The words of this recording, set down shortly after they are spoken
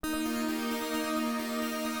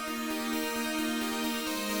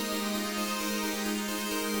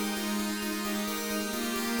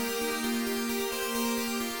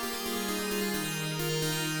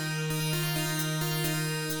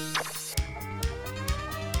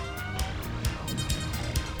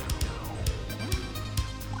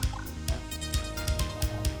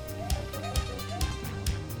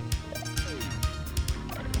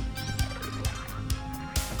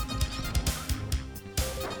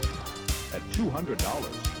$200,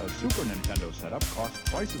 a Super Nintendo setup costs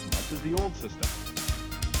twice as much as the old system.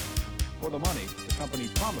 For the money, the company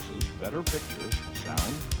promises better pictures,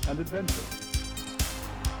 sound, and adventure.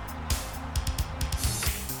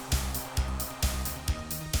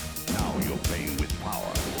 Now you're playing with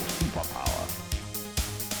power, superpower.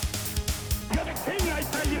 You're the king, I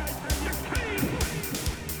tell you! The king!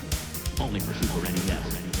 Only for Super NES.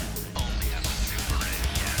 Only on Super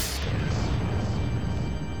NES.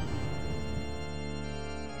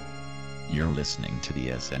 You're listening to the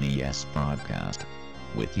SNES broadcast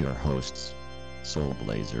with your hosts, Soul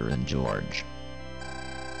Blazer and George.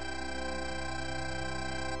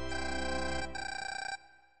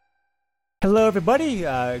 Hello, everybody.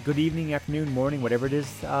 Good evening, afternoon, morning, whatever it is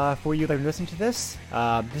for you that are listening to this.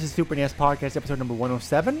 This is Super NES Podcast, episode number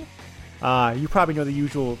 107. You probably know the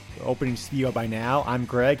usual opening spiel by now. I'm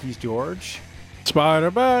Greg. He's George.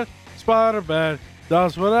 Spider-Man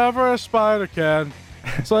does whatever a spider can.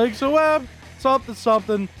 Slings a web,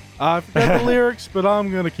 something. I forget the lyrics, but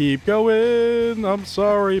I'm gonna keep going. I'm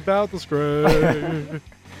sorry about the script. It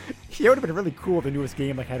would have been really cool if the newest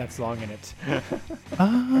game had that song in it.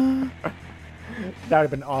 That would have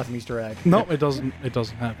been an awesome Easter egg. No, it doesn't. It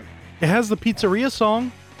doesn't have it. It has the pizzeria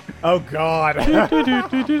song. Oh God! It does.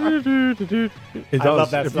 I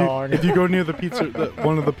love that song. If you go near the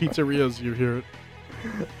one of the pizzerias, you hear it.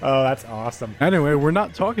 Oh, that's awesome. Anyway, we're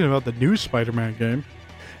not talking about the new Spider-Man game.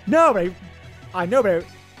 No, but I know, but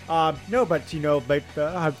you know, like we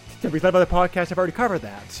thought about the podcast, I've already covered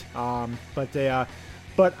that.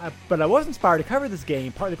 But I was inspired to cover this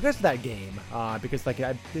game partly because of that game. Because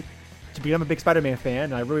to become a big Spider-Man fan,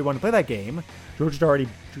 and I really wanted to play that game. George had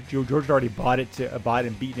already bought it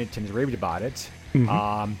and beaten it and is raving about it.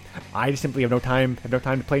 Mm-hmm. I just simply have no time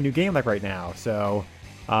to play a new game like right now. So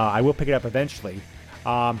I will pick it up eventually.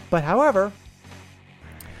 But however,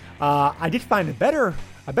 I did find a better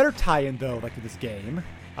tie-in though, to this game,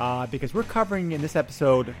 because we're covering in this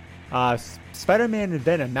episode Spider-Man and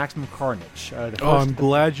Venom: Maximum Carnage. I'm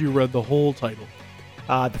glad you read the whole title.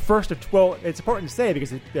 The first of 12. It's important to say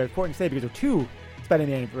because there are two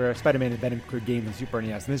Spider-Man and Venom games in Super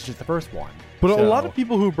NES, and this is just the first one. But a lot of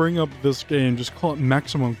people who bring up this game just call it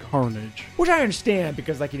Maximum Carnage, which I understand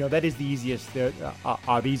because, that is the easiest, the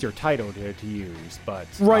easier title to use. But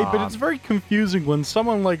right, but it's very confusing when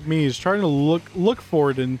someone like me is trying to look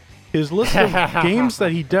for it in his list of games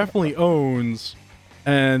that he definitely owns,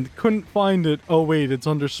 and couldn't find it. Oh wait, it's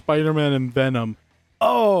under Spider-Man and Venom.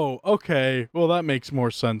 Oh, okay. Well, that makes more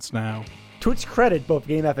sense now. To its credit, both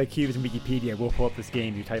Game FAQs and Wikipedia will pull up this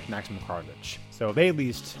game. You type Maximum Carnage, so they at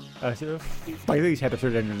least have the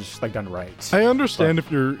search engines done right. I understand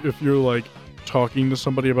if you're talking to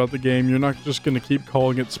somebody about the game, you're not just gonna keep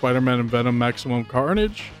calling it Spider-Man and Venom Maximum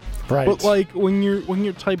Carnage, right? But when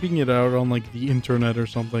you're typing it out on the internet or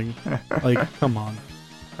something, come on,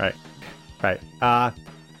 right.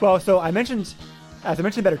 Well, so as I mentioned,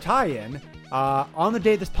 better tie-in. On the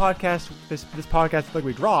day this podcast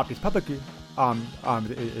publicly dropped, it's publicly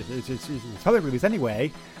it's public release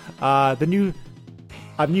anyway. The new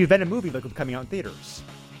Venom movie will be coming out in theaters.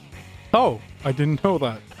 Oh, I didn't know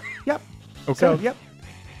that. Yep. Okay. So yep.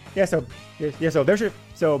 Yeah. So there's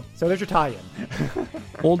your tie-in.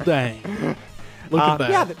 Well, dang. Look at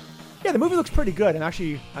that. The movie looks pretty good. I'm not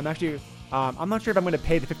sure if I'm going to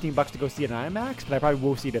pay the $15 to go see it in IMAX, but I probably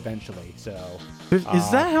will see it eventually. So, is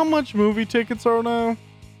that how much movie tickets are now?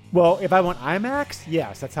 Well, if I want IMAX,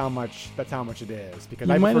 yes, that's how much it is. Because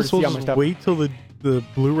you I might prefer as to well see how much just stuff. wait till the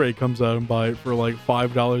Blu-ray comes out and buy it for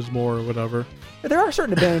 $5 more or whatever. There are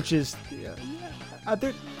certain advantages.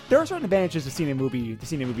 There are certain advantages to seeing a movie,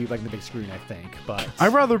 on the big screen. I think, but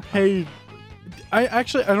I'd rather pay. I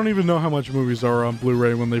don't even know how much movies are on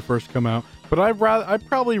Blu-ray when they first come out. But I'd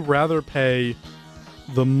probably rather pay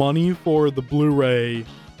the money for the Blu-ray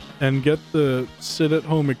and get the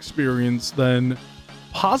sit-at-home experience than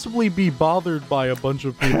possibly be bothered by a bunch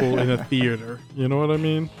of people in a theater. You know what I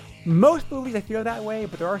mean? Most movies I feel that way,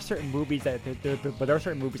 but there are certain movies I think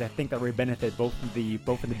that really benefit both from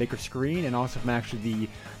the bigger screen and also from actually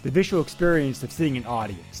the visual experience of seeing an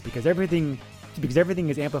audience because everything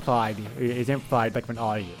is amplified from an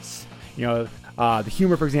audience. The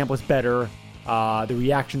humor, for example, is better. The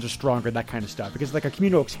reactions are stronger, that kind of stuff, because it's a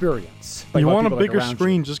communal experience. You want a bigger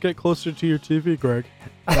screen, just get closer to your TV, Greg.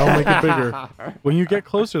 I'll make it bigger. When you get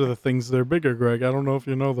closer to the things, they're bigger, Greg. I don't know if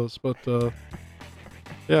you know this, but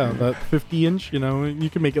yeah, that 50-inch, you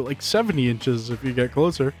can make it 70 inches if you get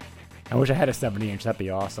closer. I wish I had a 70-inch. That'd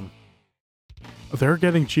be awesome. They're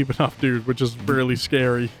getting cheap enough, dude, which is really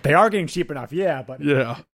scary. They are getting cheap enough, yeah, but...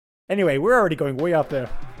 Yeah. Anyway, we're already going way up there.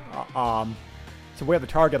 So we have the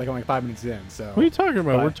target like only 5 minutes in. So What are you talking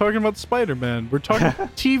about? But- We're talking about Spider-Man. We're talking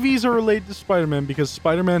TVs are related to Spider-Man because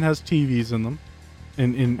Spider-Man has TVs in them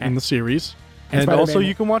in the series. And also Spider-Man-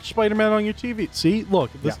 you can watch Spider-Man on your TV. See?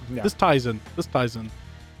 Look, Yeah. this ties in. This ties in.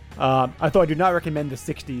 I thought I do not recommend the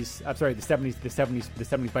 60s. I'm sorry, the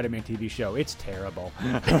 70s Spider-Man TV show. It's terrible.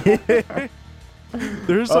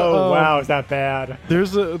 There's wow, is that bad?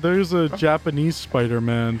 There's a Japanese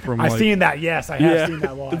Spider-Man from I've like, seen that. Yes, I have seen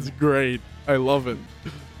that one. It's great. I love it.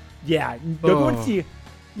 Yeah, if you want to see,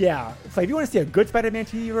 it's like if you want to see a good Spider-Man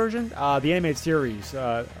TV version, the animated series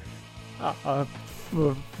does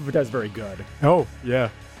very good. Oh, yeah.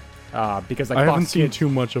 Because like I Fox haven't seen Kids, too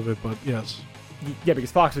much of it, but yes. yeah,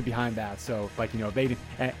 because Fox was behind that, so like they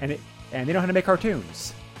and they know how to make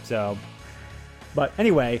cartoons. So, but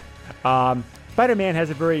anyway, Spider-Man has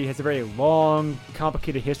a very long,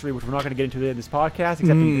 complicated history, which we're not going to get into in this podcast,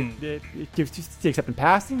 except in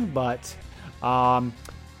passing. But I'm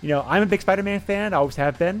a big Spider-Man fan. I always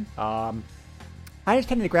have been. I just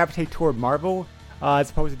tended to gravitate toward Marvel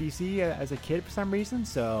as opposed to DC as a kid for some reason.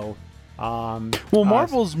 So,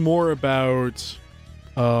 Marvel's more about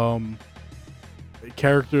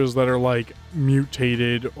characters that are like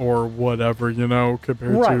mutated or whatever,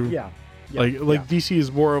 compared right? to Like DC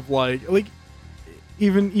is more of like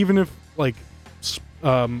even if like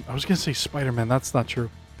I was gonna say Spider-Man, that's not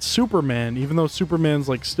true. Superman, even though Superman's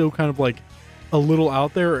like still kind of like a little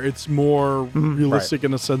out there, it's more realistic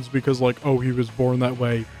in a sense because like he was born that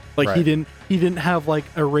way. Like he didn't have like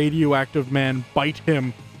a radioactive man bite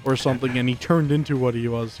him or something and he turned into what he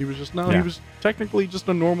was. He was just he was technically just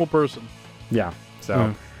a normal person. Yeah.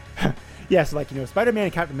 So so like Spider-Man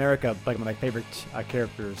and Captain America like my favorite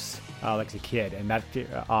characters like as a kid, and that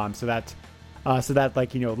so that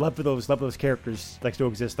like love for those characters like still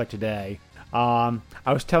exist like today. I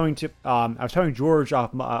was telling George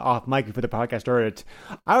off mic before the podcast started.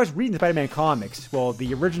 I was reading the Spider-Man comics. Well,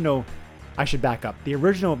 the original. I should back up. The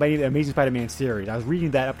original Amazing Spider-Man series. I was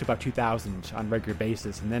reading that up to about 2000 on a regular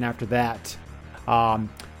basis, and then after that,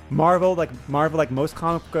 Marvel, like most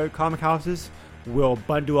comic houses, will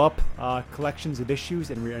bundle up collections of issues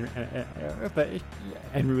and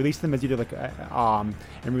release them as either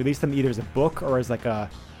as a book or as like a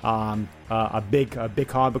big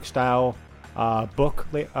comic book style book.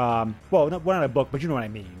 Not a book, but you know what I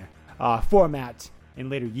mean. Format in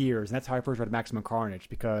later years, and that's how I first read Maximum Carnage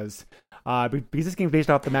because this game is based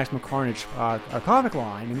off the Maximum Carnage comic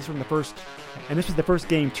line, and this was the first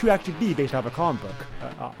game to actually be based off a comic book,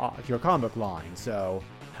 your comic book line. So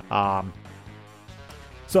I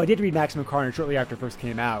did read Maximum Carnage shortly after it first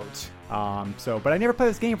came out. But I never played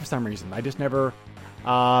this game for some reason. I just never,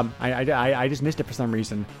 I just missed it for some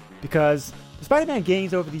reason because the Spider-Man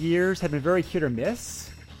games over the years have been very hit or miss.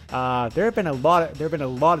 There have been a lot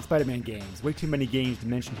of Spider-Man games. Way too many games to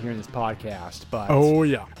mention here in this podcast. But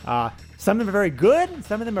some of them are very good, and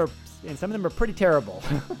some of them are pretty terrible.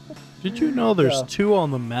 Did you know there's 2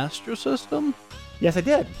 on the Master System? Yes, I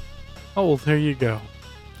did. Oh, well, there you go.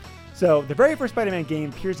 So the very first Spider-Man game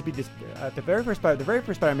appears to be the very first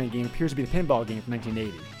Spider-Man game appears to be the pinball game from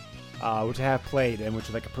 1980, which I have played and which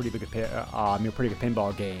is like a pretty good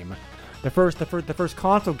pinball game. The first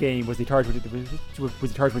console game was the Atari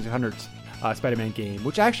 2600 Spider-Man game,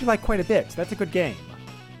 which I actually like quite a bit. So that's a good game.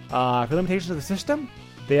 For limitations of the system,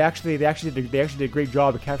 they actually did a great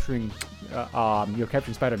job of capturing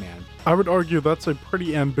Spider-Man. I would argue that's a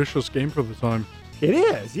pretty ambitious game for the time. It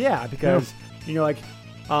is, yeah, because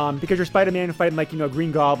because you're Spider-Man fighting like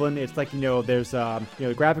Green Goblin. It's like there's the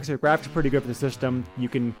graphics are pretty good for the system. You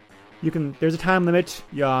can there's a time limit.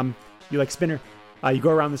 You like spinner. You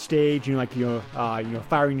go around the stage,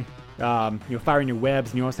 firing your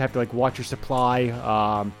webs, and you also have to like watch your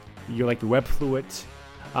supply. Your web fluids.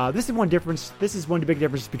 This is one difference. This is one of the big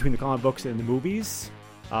differences between the comic books and the movies.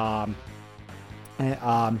 Like in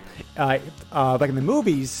the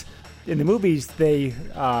movies. In the movies, they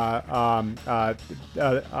have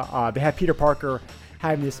Peter Parker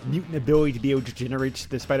having this mutant ability to be able to generate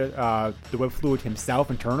the web fluid himself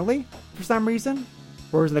internally for some reason.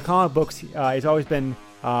 Whereas in the comic books, it's always been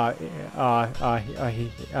his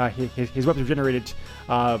weapons were generated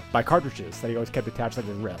by cartridges that he always kept attached to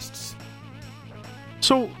his wrists.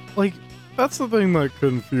 So, that's the thing that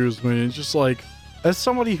confused me. It's just as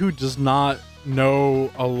somebody who does not know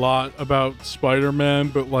a lot about Spider-Man,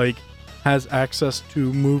 but has access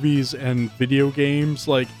to movies and video games,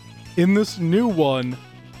 in this new one,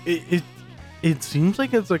 it seems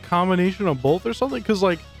like it's a combination of both or something, because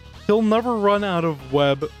he'll never run out of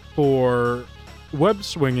web for web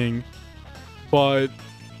swinging, but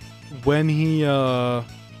when he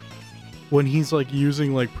when he's like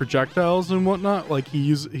using like projectiles and whatnot, like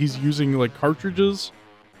he's using like cartridges,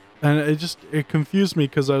 and it confused me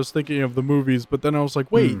because I was thinking of the movies, but then I was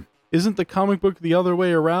like, wait, isn't the comic book the other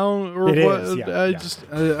way around? Or It what? is,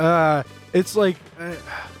 yeah. It's like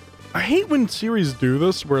I hate when series do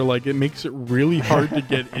this, where like it makes it really hard to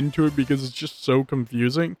get into it because it's just so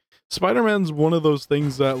confusing. Spider-Man's one of those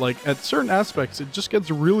things that, like, at certain aspects, it just gets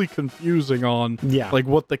really confusing on, like,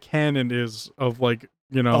 what the canon is of, like,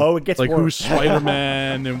 you know, it gets like, worse. who's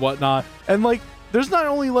Spider-Man and whatnot. And, like, there's not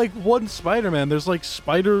only, like, one Spider-Man, there's, like,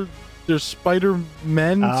 there's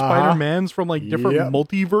Spider-Mans from, like, different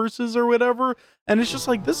multiverses or whatever. And it's just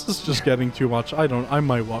like, this is just getting too much. I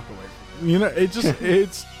might walk away from it. You know, it's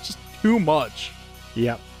just too much.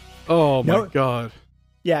 Yep. Oh, my God.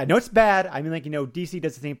 Yeah, no, it's bad. I mean, like, you know, DC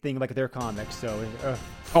does the same thing like their comics, so...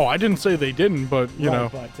 Oh, I didn't say they didn't, but, you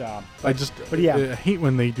know... I hate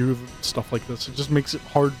when they do stuff like this. It just makes it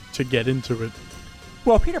hard to get into it.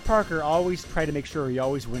 Well, Peter Parker always tried to make sure he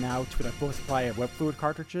always went out with a full supply of web fluid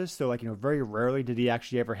cartridges, so, like, you know, very rarely did he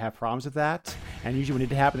actually ever have problems with that. And usually when it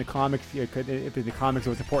did happen in the comics, if in the comics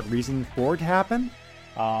there was an important reason for it to happen.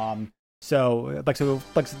 So as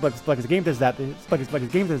the game does that,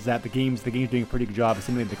 the game's doing a pretty good job of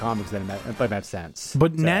simulating the comics then in that sense.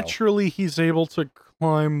 But naturally, he's able to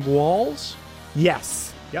climb walls?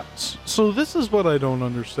 Yes. Yep. So this is what I don't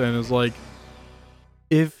understand, is like,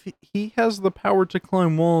 if he has the power to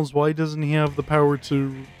climb walls, why doesn't he have the power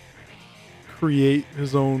to create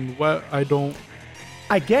his own web? I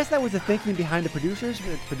guess that was the thinking behind the producers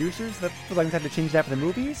that had to change that for the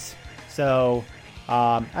movies. So...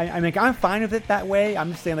 I mean, I'm fine with it that way.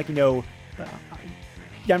 I'm just saying, like, you know,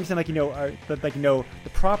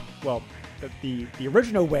 the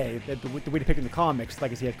original way, the way to pick in the comics,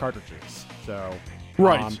 like, is he has cartridges. So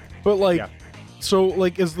right, but like, so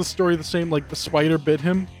like, is the story the same? Like, the spider bit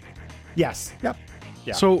him? Yes. Yep.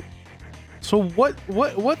 Yeah. So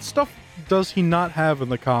what stuff does he not have in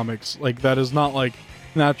the comics? Like, that is not like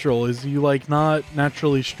natural. Is he like not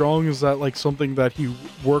naturally strong? Is that like something that he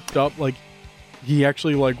worked up? Like, he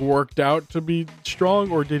actually like worked out to be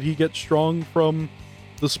strong, or did he get strong from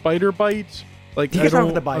the spider bite? Like, he gets strong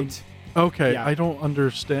with the bite. Okay, yeah. I don't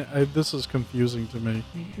understand. This is confusing to me.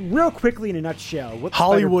 Real quickly, in a nutshell, what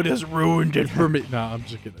Hollywood has ruined it for me. No, I'm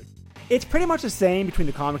just kidding. It's pretty much the same between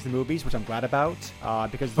the comics and the movies, which I'm glad about,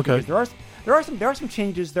 because there are some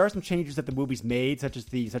changes. There are some changes that the movies made, such as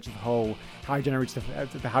the whole how he generates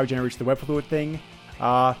the web fluid thing.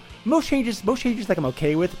 Most changes like I'm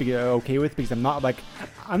okay with because I'm not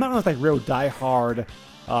one of those like real diehard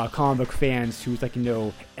comic book fans who's like, you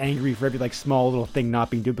know, angry for every like small little thing not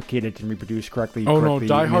being duplicated and reproduced correctly. No,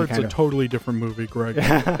 Die Hard's a totally different movie, Greg.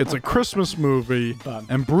 It's a Christmas movie,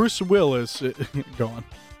 and Bruce Willis. Go on.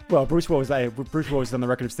 Well, Bruce Willis is on the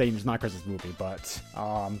record of saying it's not a Christmas movie, but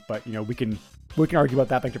you know, we can argue about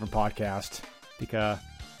that like a different podcast because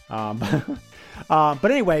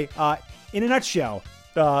but anyway, in a nutshell,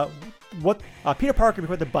 what Peter Parker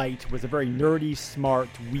before the bite was a very nerdy, smart,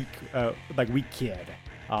 weak kid.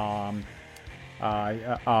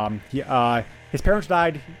 His parents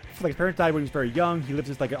died. His parents died when he was very young. He lives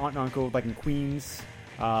with like an aunt and uncle, like in Queens,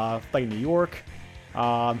 like in New York.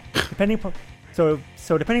 Depending upon the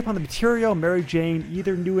material, Mary Jane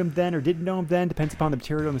either knew him then or didn't know him then. Depends upon the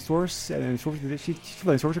material and the source the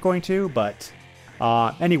source you're going to. But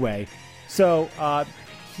anyway, so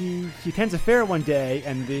he attends a fair one day,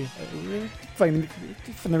 and the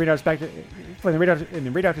radioactive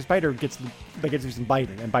spider gets some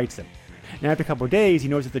biting and bites him. And after a couple of days, he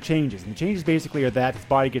notices the changes. And the changes basically are that his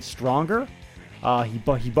body gets stronger.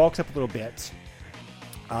 He bulks up a little bit.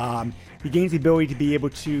 He gains the ability to be able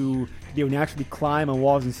to naturally climb on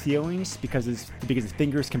walls and ceilings because his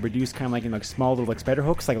fingers can produce kind of like, you know, like small little like spider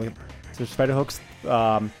hooks, spider hooks.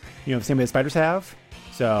 The same way that spiders have.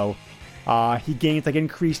 So he gains like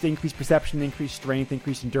increased perception, increased strength,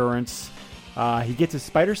 increased endurance. He gets a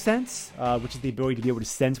spider sense, which is the ability to be able to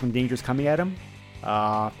sense when danger is coming at him.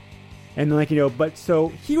 And then, like, you know, but so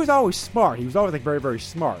he was always smart. He was always like very, very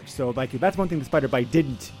smart. So like that's one thing the spider bite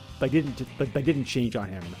didn't change on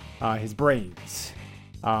him. His brains.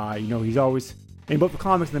 He's always in both the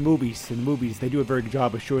comics and the movies. They do a very good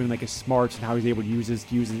job of showing like his smarts and how he's able to use his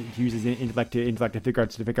intellect to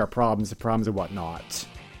figure out problems and whatnot.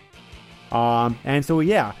 And so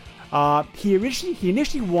yeah, he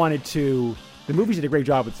initially wanted to. The movies did a great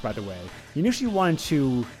job with this, by the way. He initially wanted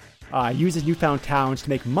to use his newfound talents to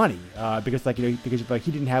make money, because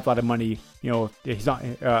he didn't have a lot of money. You know, his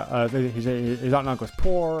aunt and uncle's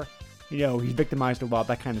poor. You know, he's victimized a lot,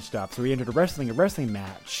 that kind of stuff. So he entered a wrestling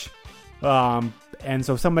match, And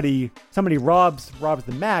so somebody robs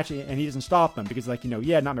the match, and he doesn't stop them because, like,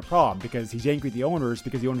 not my problem, because he's angry at the owners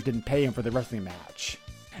because the owners didn't pay him for the wrestling match.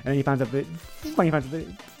 And then he finds out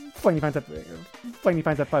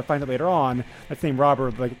later on that same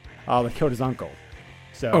robber killed his uncle.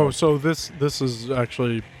 So this is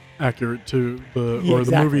actually accurate to the exactly.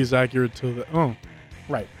 The movie is accurate to the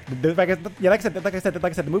right. Like I said,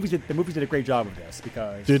 the movies did a great job of this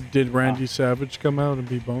because did Randy Savage come out and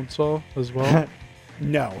be Bonesaw as well?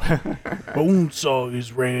 No. Bonesaw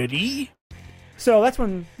is ready. So that's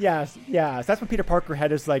when, so that's when Peter Parker had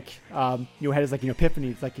his epiphany.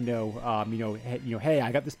 It's like, hey,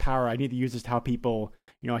 I got this power. I need to use this to help people.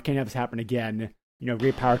 I can't have this happen again.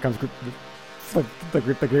 Great power comes, the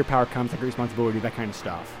great power comes, like great responsibility, that kind of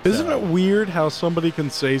stuff. Isn't it weird how somebody can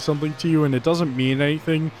say something to you and it doesn't mean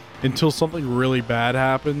anything until something really bad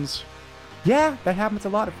happens? Yeah, that happens a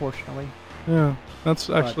lot, unfortunately. Yeah, that's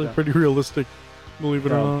actually pretty realistic, believe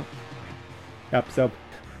it or not. Yep.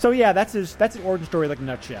 So yeah, that's his origin story, like, in a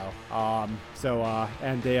nutshell.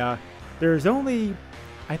 There's only,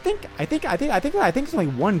 I think there's only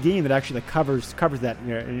one game that actually covers that,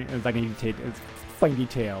 in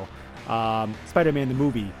detail. Spider-Man the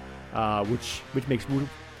movie, which makes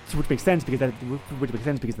sense because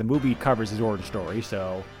the movie covers his origin story.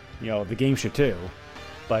 So the game should too.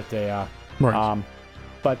 But right.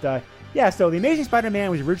 So the Amazing Spider-Man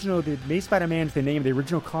was original. The Amazing Spider-Man is the name of the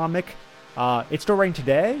original comic. It's still running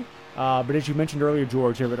today, but as you mentioned earlier,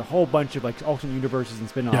 George, there have been a whole bunch of alternate universes and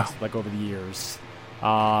spin-offs over the years.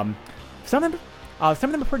 Some of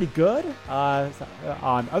them are pretty good.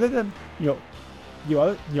 Other than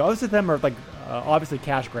others of them are obviously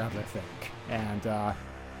cash grabs, I think, and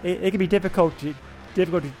it can be difficult to keep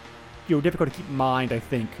in mind. I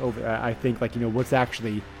think what's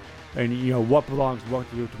actually, and what belongs to what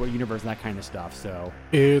universe and that kind of stuff. So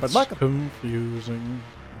it's confusing.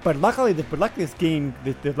 But luckily this game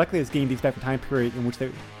dates back to a time period in which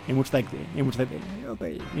that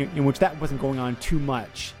wasn't going on too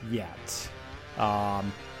much yet. I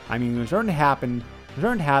mean, it was starting to happen,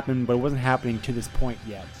 but it wasn't happening to this point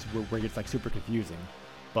yet, where it gets super confusing.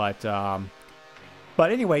 But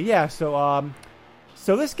anyway, yeah. So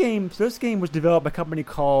this game was developed by a company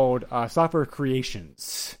called Software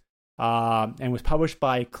Creations. And was published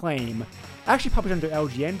by Acclaim, actually published under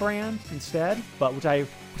LGN brand instead, but which I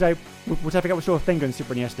forgot was still a thing during the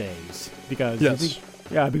Super NES days, because because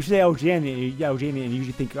you say LGN, and you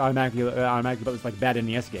usually think automatically about this bad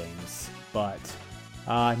NES games, but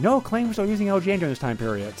no, Acclaim was still using LGN during this time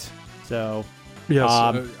period. So yes,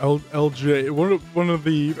 LJ, one of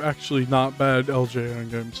the actually not bad LJN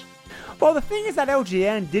games. Well, the thing is that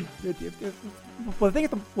LGN did. The thing is,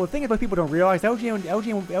 what people don't realize,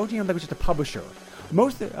 LGN was just a publisher.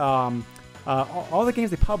 Most all the games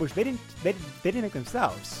they published, they didn't make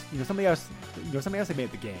themselves. Somebody else had made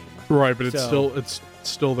the game. Right, but it's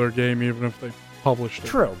still their game, even if they published it.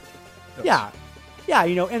 True. Yes. Yeah.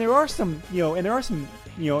 And there are some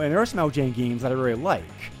LGN games that I really like.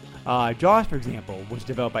 Jaws, for example, was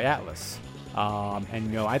developed by Atlas.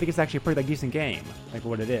 And I think it's actually a pretty decent game, like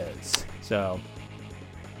what it is. So,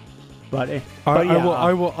 I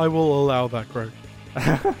will allow that, Greg.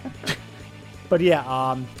 But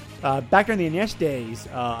yeah, back during the NES days,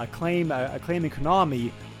 Acclaim and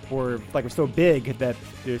Konami were so big that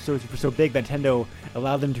Nintendo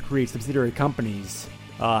allowed them to create subsidiary companies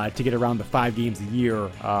to get around the 5 games a year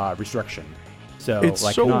restriction. So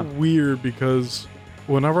it's weird because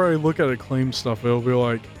whenever I look at Acclaim stuff, it'll be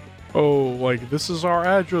like, oh, this is our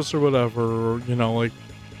address or whatever, or,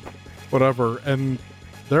 whatever. And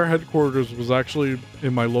their headquarters was actually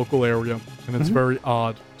in my local area, and it's very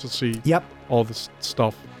odd to see all this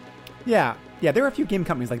stuff. Yeah, there are a few game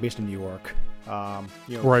companies based in New York.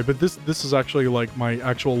 Right, but this is actually my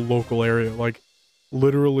actual local area.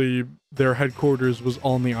 Literally, their headquarters was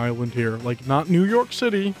on the island here. Not New York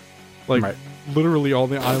City, right. Literally on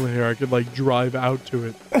the island here. I could drive out to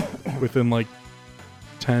it within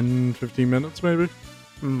 10, 15 minutes maybe.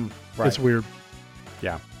 Right. It's weird.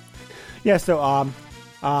 Yeah. So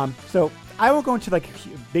so I won't go into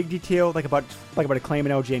big detail about Acclaim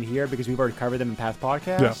and LGN here because we've already covered them in past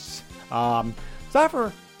podcasts.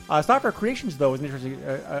 Software Creations though is an interesting.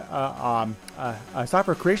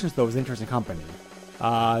 Software Creations though is an interesting company.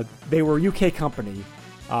 They were a UK company.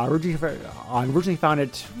 Originally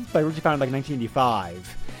founded in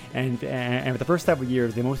 1985, and for the first several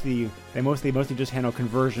years they mostly just handle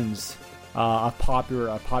conversions of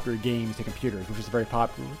popular games to computers, which is a very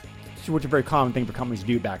common thing for companies to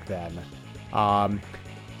do back then.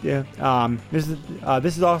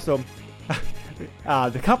 This is also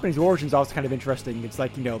the company's origin is also kind of interesting. It's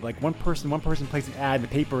like, like one person placed an ad in the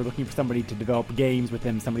paper looking for somebody to develop games with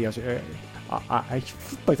him. Somebody else,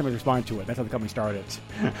 like somebody responded to it. That's how the company started.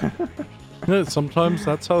 Yeah, sometimes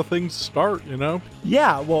that's how things start,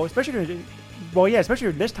 Yeah, well, especially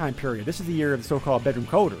during this time period. This is the year of the so-called bedroom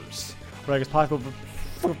coders, where it's possible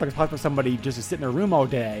for somebody just to sit in their room all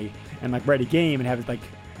day and like write a game and have it like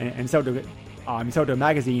and sell to a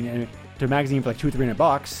magazine and to a magazine for like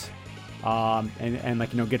 $200-300, and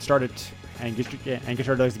like get started and get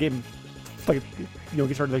started as a game, like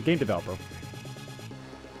get started as a game developer.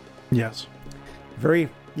 Yes. Very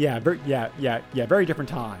different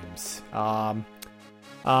times.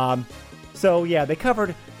 So yeah, they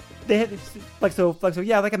had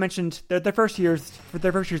like I mentioned, their first years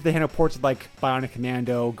they handled ports of like Bionic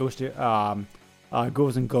Commando, Ghouls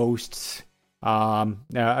and Ghosts,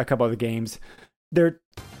 a couple other games. Their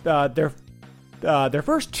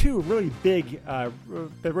first two really big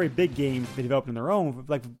games they developed on their own,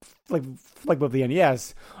 like both the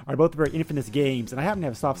NES, are both very infamous games, and I happen to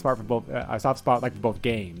have a soft spot for both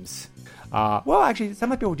games. Well, actually, some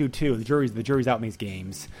people do too. The jury's out in these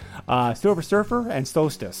games. Silver Surfer and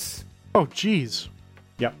Solstice. Oh, jeez.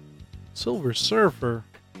 Yep. Silver Surfer.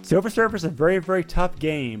 Silver Surfer is a very, very tough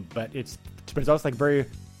game, but it's also like very,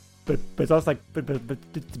 but it's also like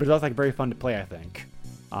very fun to play, I think.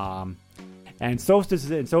 And Solstice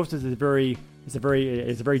is a very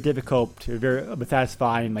difficult, very but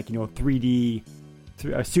satisfying, like 3D,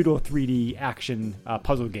 a pseudo 3D action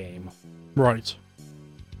puzzle game. Right.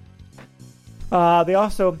 They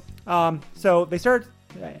also so they started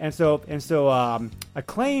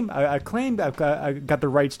Acclaim got the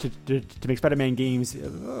rights to make Spider-Man games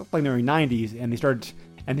like in the early 90s, and they started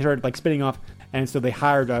like spinning off, and so they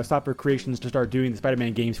hired Software Creations to start doing the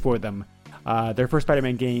Spider-Man games for them. Their first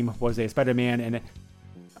Spider-Man game was a Spider-Man and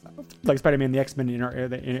the X-Men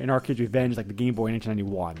in Arcade's Revenge, like the Game Boy in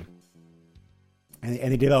 1991,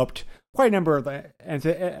 and they developed quite a number of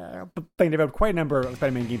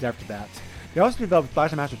Spider-Man games after that. They also developed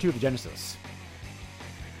Blaster Master 2 for Genesis.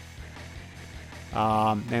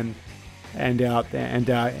 And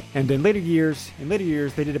in later years,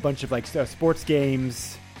 they did a bunch of like sports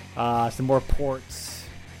games, some more ports,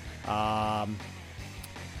 games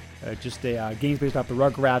based off the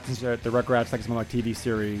Rugrats, like some like TV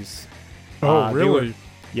series. Oh, really?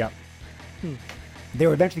 Yeah. They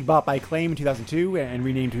were eventually bought by Acclaim in 2002 and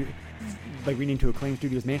renamed to Acclaim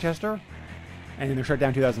Studios Manchester, and then they're shut down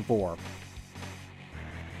in 2004.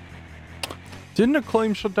 Didn't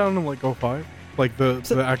Acclaim shut down in like 2005? Like the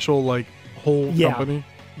actual like whole company?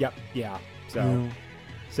 Yep. Yeah. So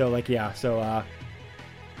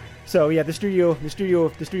the studio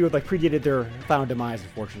like predated their final demise,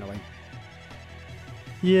 unfortunately.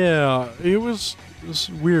 Yeah, it was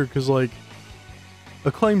weird because like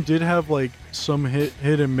Acclaim did have like some hit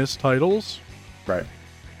and miss titles. Right.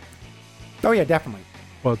 Oh yeah, definitely.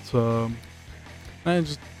 But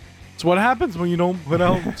it's what happens when you don't put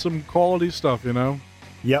out some quality stuff,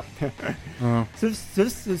 Yep. So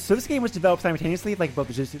this game was developed simultaneously, like both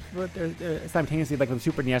with the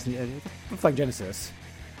Super NES and like Genesis.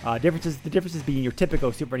 The differences being your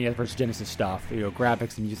typical Super NES versus Genesis stuff.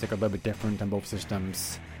 Graphics and music are a little bit different on both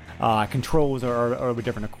systems. Controls are a little bit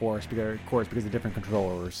different, of course, because of different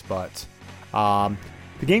controllers. But the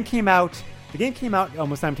game came out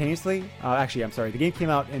almost simultaneously. Actually, I'm sorry. The game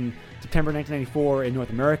came out in September 1994 in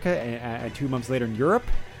North America, and 2 months later in Europe.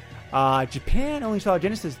 Japan only saw the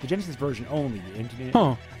Genesis version only in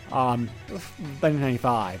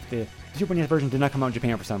 1995. The Super NES version did not come out in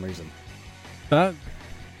Japan for some reason.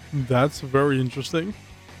 That's very interesting.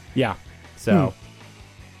 Yeah. So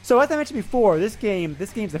as I mentioned before, this game's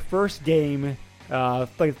the first game,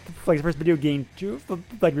 like the first video game to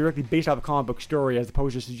like directly based off a comic book story, as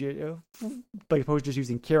opposed to just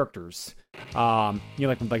using characters.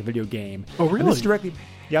 Like from like a video game. Oh, really? And this is directly.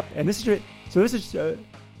 Yep. And this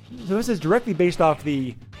is directly based off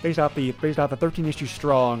the 13-issue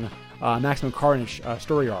strong Maximum Carnage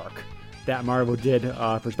story arc that Marvel did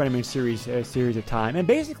for Spider-Man series of time. And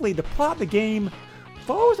basically, the plot of the game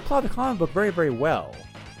follows the plot of the comic book very, very well,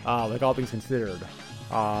 like all things considered.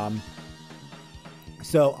 I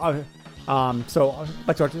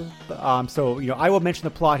will mention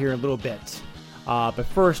the plot here in a little bit, but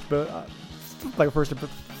first, to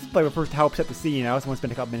help set the scene, I also want to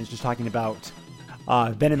spend a couple minutes just talking about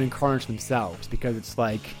Venom and Carnage themselves, because it's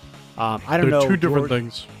like I don't know. They're two different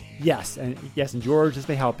things. Yes, and George, this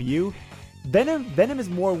may help you. Venom is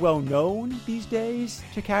more well known these days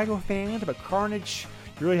to casual fans, but Carnage,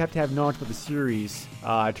 you really have to have knowledge about the series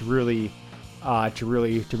to really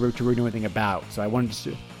know anything about. So I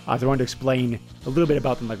wanted So I wanted to explain a little bit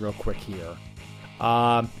about them like real quick here.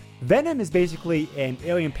 Venom is basically an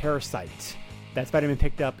alien parasite that Spider-Man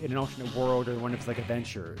picked up in an alternate world or one of his like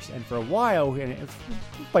adventures, and for a while,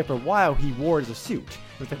 he wore it as a suit.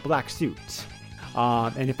 It was like a black suit,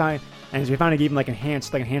 and we finally gave him like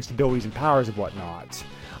enhanced abilities and powers and whatnot.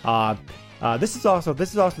 This is also one of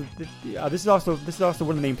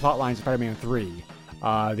the main plot lines of Spider-Man 3,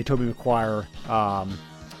 the Tobey Maguire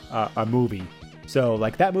a movie. So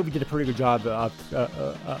like that movie did a pretty good job of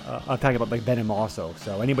talking about like Venom also.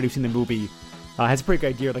 So anybody who's seen the movie has a pretty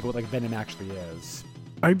good idea of like what like Venom actually is.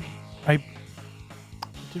 I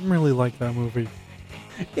didn't really like that movie.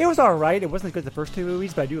 It was all right. It wasn't as good as the first two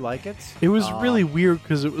movies, but I do like it. It was really weird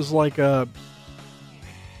because it was like they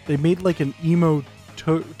made like an emo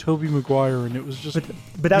Tobey Maguire, and it was just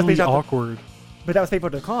but that was really awkward. But that was faithful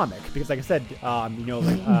to the comic because, like I said,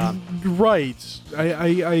 right.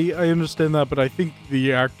 I understand that, but I think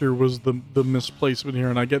the actor was the misplacement here,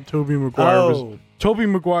 and I get Tobey Maguire. Tobey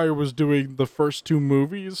Maguire was doing the first two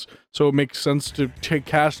movies, so it makes sense to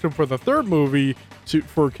cast him for the third movie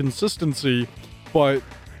for consistency. But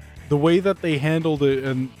the way that they handled it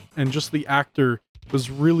and just the actor was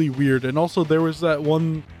really weird. And also there was that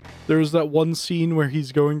one scene where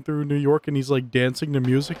he's going through New York and he's like dancing to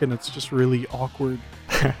music, and it's just really awkward.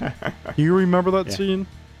 Do you remember that scene?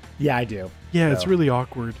 Yeah, I do. Yeah, so. It's really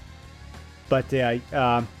awkward. But but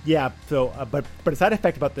the side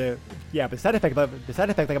effect about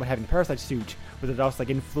having the parasite suit was it also like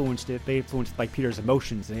influenced like Peter's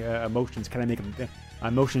emotions kind of make him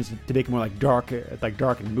emotions to make him more like dark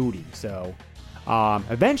and moody. So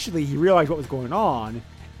eventually he realized what was going on,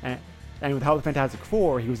 and with Help of the Fantastic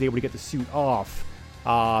Four, he was able to get the suit off,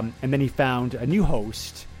 and then he found a new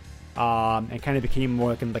host, and kind of became more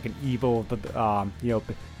like an evil, Brock,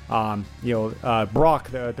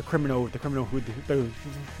 the criminal who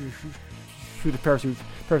the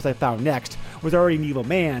parasite found next, was already an evil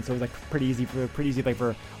man, so it was like pretty easy for the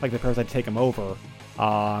parasite to take him over.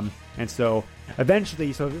 And so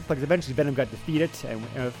eventually Venom got defeated and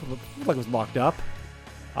was locked up.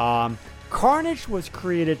 Carnage was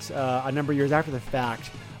created a number of years after the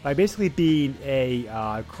fact by basically being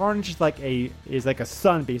Carnage is like a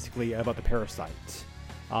son basically about the parasite.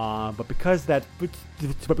 But because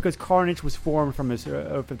Carnage was formed from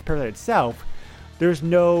the parasite itself, there's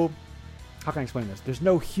no, how can I explain this? There's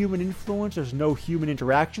no human influence. There's no human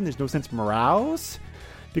interaction. There's no sense of morals.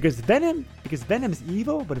 Because Venom is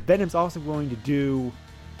evil, but Venom's also willing to do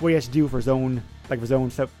what he has to do for his own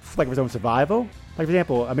survival. Like, for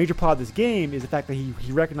example, a major plot of this game is the fact that he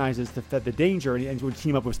recognizes the danger and would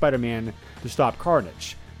team up with Spider-Man to stop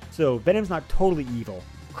Carnage. So Venom's not totally evil.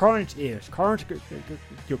 Carnage is. Carnage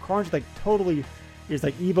like totally is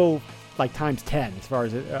like evil like times 10 as far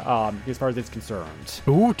as it's concerned.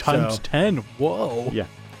 Ooh, times 10. Whoa. Yeah.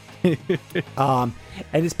 And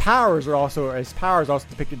his powers are also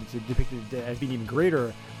depicted as being even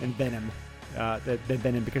greater than Venom,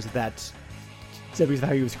 because of that. Because of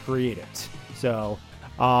how he was created. So,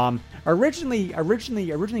 originally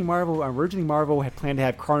Marvel had planned to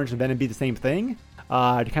have Carnage and Venom be the same thing, to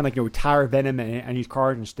kind of like retire Venom and use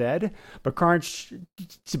Carnage instead. But Carnage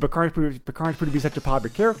proved to be such a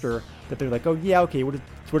popular character that they're like, oh yeah, okay, we'll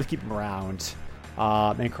just keep him around.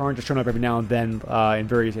 And Carnage has shown up every now and then in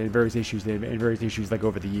various issues like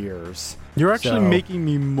over the years. You're actually making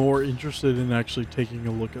me more interested in actually taking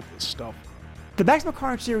a look at this stuff. The Maximum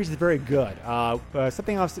Carnage series is very good.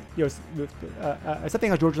 Something else, George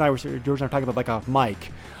and I were talking about like off mic.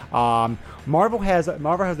 Marvel has a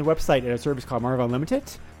website and a service called Marvel Unlimited,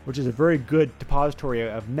 which is a very good depository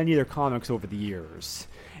of many of their comics over the years.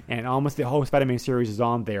 And almost the whole Spider-Man series is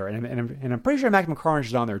on there, and I'm pretty sure Maximum Carnage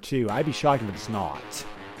is on there too. I'd be shocked if it's not.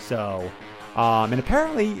 So, and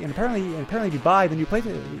apparently, if you buy the new if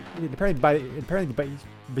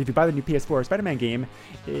you buy the new PS4 Spider-Man game,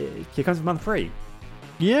 it comes a month free.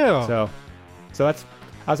 Yeah. So that's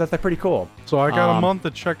pretty cool. So I got a month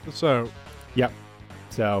to check this out. Yep.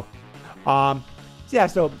 So, the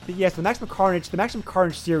Maximum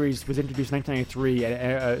Carnage series was introduced in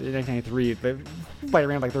 1993. By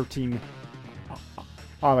around 13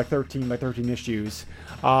 issues.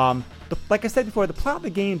 Like I said before, the plot of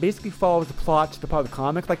the game basically follows the plot of the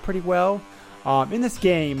comic pretty well. In this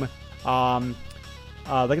game, Carnage,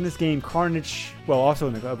 also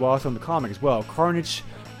in the comic as well, Carnage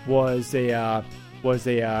was hidden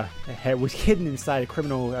inside a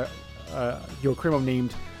criminal, criminal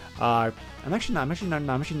named. I'm actually not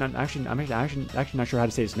sure how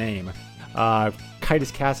to say his name.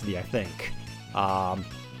 Titus Cassidy, I think.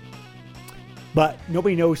 But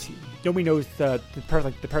nobody knows knows the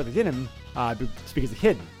parasite Venom because it's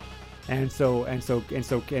hidden, and so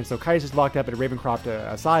Kai's is locked up at a Ravencroft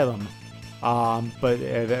asylum. But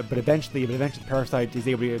eventually the parasite is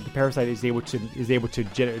able to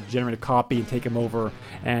generate a copy and take him over,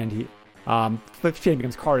 and he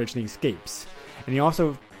becomes Carnage and he escapes. And he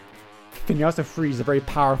also frees a very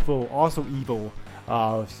powerful, also evil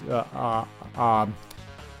a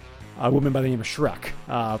woman by the name of Shrek,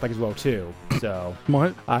 as well too. So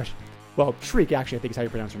What? Well, Shriek actually, I think is how you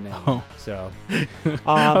pronounce her name. Oh. So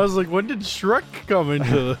I was like, when did Shrek come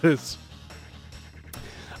into this?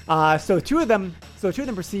 So the two of them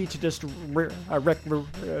proceed to just wreak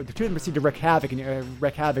havoc in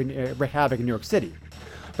New York City.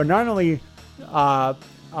 But not only are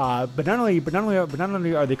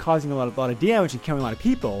they causing a lot of damage and killing a lot of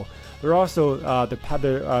people, they're also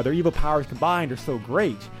their evil powers combined are so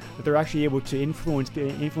great that they're actually able to influence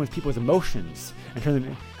people's emotions and turn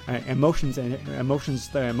them emotions and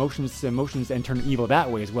turn evil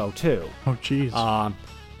that way as well too. Oh, jeez.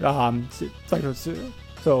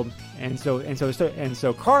 So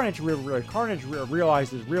Carnage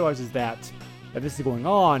realizes that this is going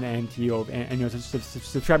on, and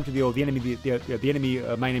subscribing to the enemy,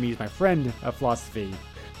 my enemy is my friend philosophy,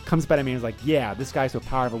 comes by to me and is like, yeah, this guy's so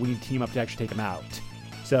powerful, we need to team up to actually take him out.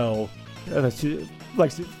 So the two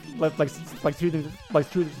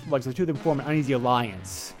of them form an uneasy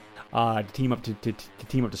alliance to team up to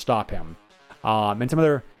stop him. And some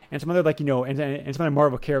other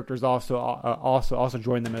Marvel characters also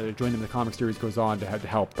join them. The comic series goes on to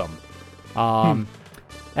help them.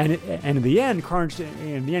 And in the end, Carnage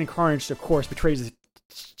of course betrays his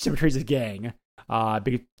gang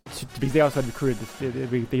because they also had recruited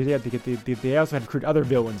other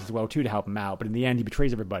villains as well too to help him out. But in the end, he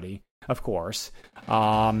betrays everybody, of course.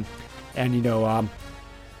 So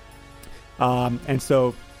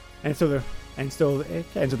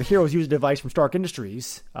the heroes use a device from Stark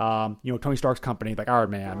Industries, Tony Stark's company, like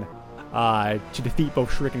Iron Man, to defeat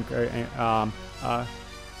both Shriek and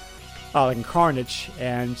Carnage,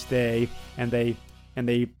 and they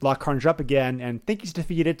lock Carnage up again and think he's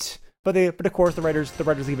defeated, but of course the writers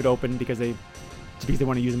leave it open because they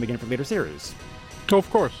want to use him again for later series. Oh, of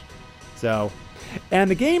course. So,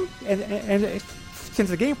 and the game and since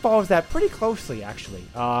the game follows that pretty closely, actually,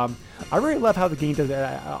 I really love how the game does.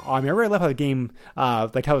 I really love how the game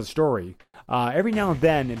tells a story. Every now and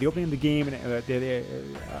then, in the opening of the game, and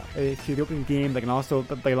also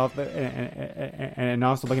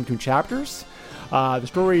in between chapters,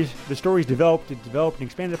 the stories developed and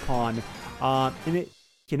expanded upon, in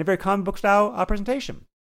a very comic book style presentation.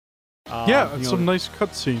 Some nice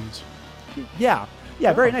cutscenes. Yeah,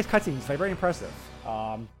 very nice cutscenes, like very impressive.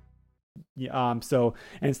 So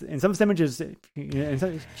and some of the images,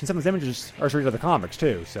 some of the images are straight out of the comics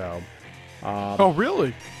too. So. Oh,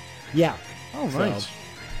 really? Yeah. Oh, nice.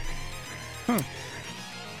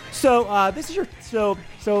 So this is your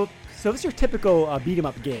this is your typical beat 'em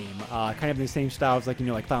up game, kind of in the same styles like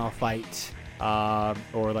Final Fight, or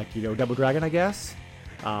Double Dragon, I guess.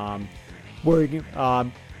 Where you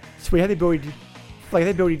so we have the ability to play in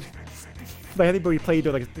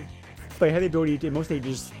most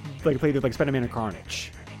stages play with Spider-Man and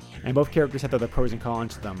Carnage, and both characters have their pros and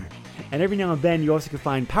cons to them. And every now and then you also can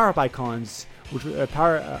find power-up icons, which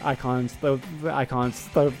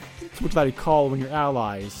which I call when your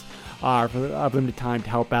allies are for a limited time to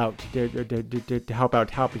help out out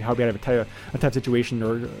of a tough situation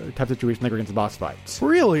like against the boss fights.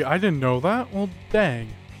 Really? I didn't know that. Well, dang.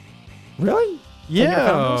 Really?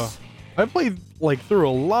 Yeah. I played through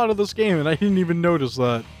a lot of this game and I didn't even notice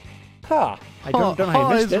that. Huh. I don't know how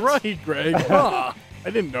you missed it. That's right, Greg. Huh. I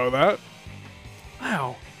didn't know that.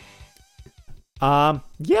 Wow.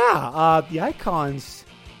 The icons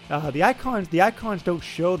don't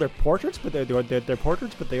show their portraits, but they're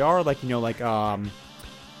portraits, but they are but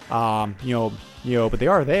they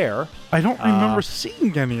are there. I don't remember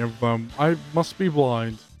seeing any of them. I must be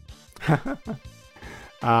blind. The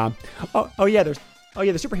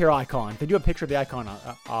superhero icon. They do have a picture of the icon.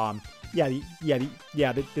 There's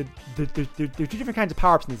two different kinds of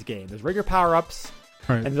power-ups in this game. There's regular power-ups,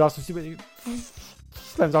 right, and there's also superhero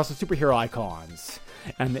icons.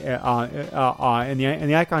 And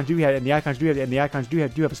the icons do have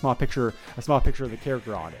a small picture of the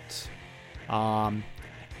character on it.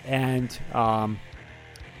 And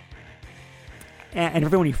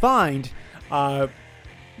everyone you find,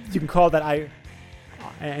 you can call that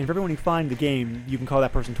and for everyone you find in the game, you can call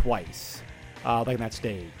that person twice, like in that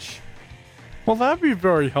stage. Well, that'd be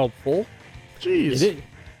very helpful. Jeez.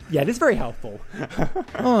 It is very helpful.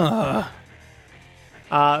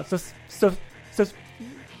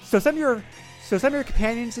 some of your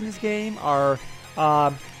companions in this game are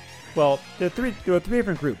well, there are three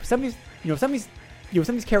different groups. Some of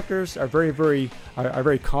these characters are very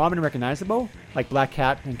common and recognizable, like Black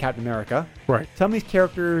Cat and Captain America. Right. Some of these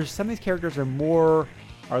characters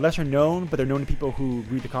are lesser known, but they're known to people who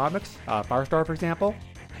read the comics. Firestar, for example.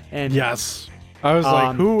 And Yes. I was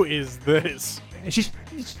like, who is this? she's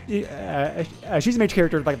a major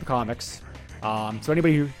character like the comics. So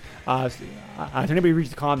anybody who reads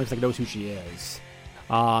the comics knows who she is.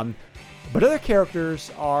 But other characters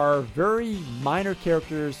are very minor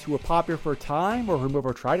characters who were popular for a time, or who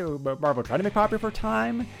Marvel tried to make popular for a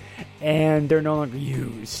time, and they're no longer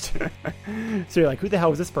used. So you're like, who the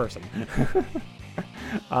hell is this person?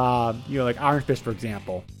 Like Iron Fist, for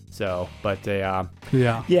example. So, but yeah.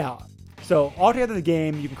 So altogether, the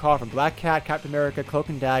game you can call from Black Cat, Captain America, Cloak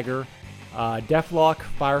and Dagger, Deathlock,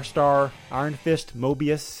 Firestar, Iron Fist,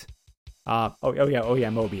 Mobius.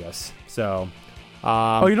 Mobius. So.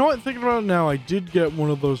 You know what? Thinking about it now, I did get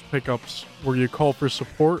one of those pickups where you call for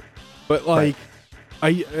support, but I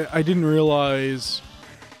didn't realize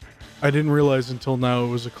until now it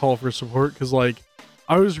was a call for support, because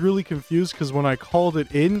I was really confused, because when I called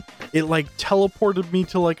it in, it teleported me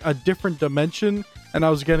to a different dimension, and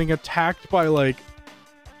I was getting attacked by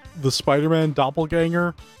the Spider-Man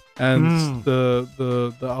doppelganger and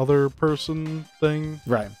the other person thing.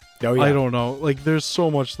 Right. Oh, yeah. I don't know. There's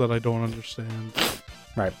so much that I don't understand.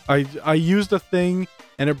 Right. I used a thing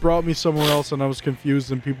and it brought me somewhere else, and I was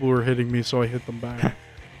confused, and people were hitting me, so I hit them back.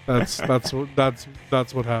 That's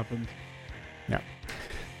what happened. Yeah.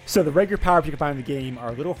 So the regular power-ups you can find in the game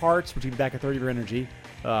are little hearts, which give you back a third of your energy.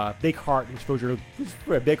 Big heart, which fills your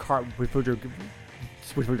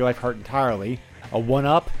life heart entirely. A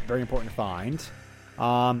 1-up, very important to find.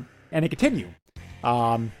 And a continue.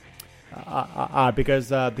 Because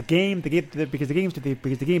the game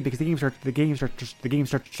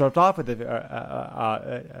starts off with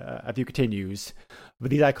a few continues,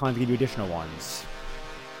 but these icons give you additional ones.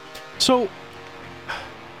 So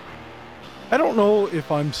I don't know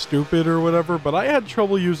if I'm stupid or whatever, but I had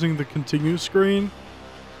trouble using the continue screen.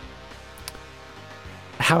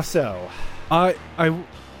 How so?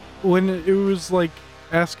 When it was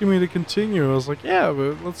asking me to continue, I was like, yeah,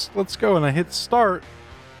 but let's go, and I hit start.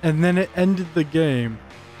 And then it ended the game.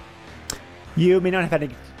 You may not have any.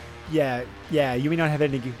 You may not have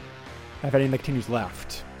any continues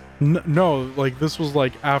left. No, this was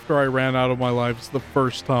after I ran out of my lives the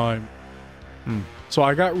first time. So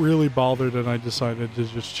I got really bothered, and I decided to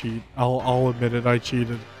just cheat. I'll admit it, I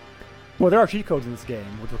cheated. Well, there are cheat codes in this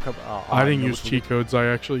game. Which will cover, I didn't use cheat codes. I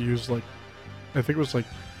actually used I think it was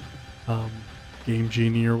Game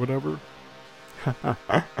Genie or whatever.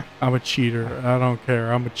 I'm a cheater. I don't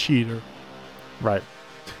care. I'm a cheater. Right.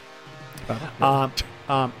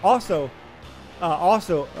 Also, depending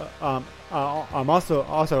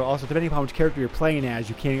upon which character you're playing as,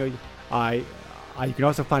 you can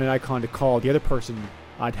also find an icon to call the other person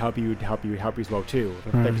to help you as well too. For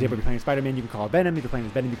example, if you're playing Spider-Man, you can call Venom. If you're playing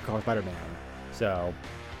as Venom, you can call Spider-Man. So,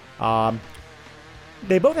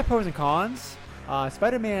 they both have pros and cons.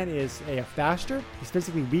 Spider-Man is faster. He's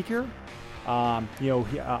physically weaker. He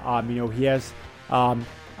has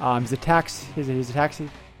his attacks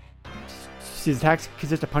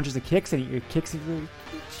consist of punches and kicks, and he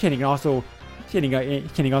can also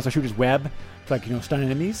shoot his web to stun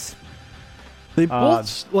enemies. They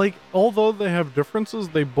both although they have differences,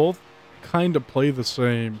 they both kind of play the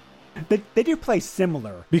same. They do play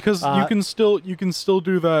similar, because you can still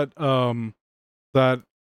do that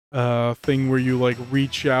thing where you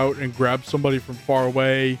reach out and grab somebody from far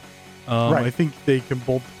away. Right. I think they can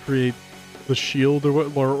both create the shield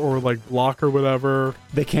or block or whatever.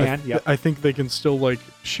 They can. I think they can still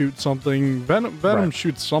shoot something. Venom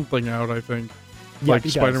shoots something out, I think. Yeah,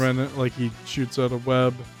 Spider-Man, he shoots out a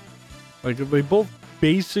web. They both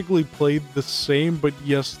basically played the same, but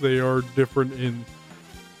yes, they are different in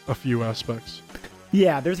a few aspects.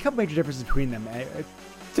 Yeah, there's a couple major differences between them.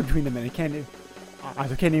 And it can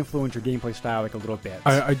influence your gameplay style a little bit.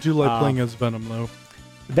 I do like playing as Venom though.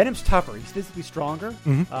 Venom's tougher. He's physically stronger.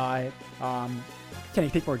 Mm-hmm. Can he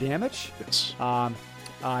take more damage? Yes.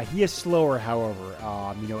 He is slower, however.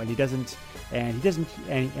 And he doesn't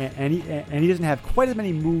have quite as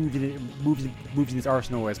many moves in his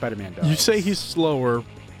arsenal as Spider-Man does. You say he's slower,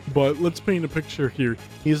 but let's paint a picture here.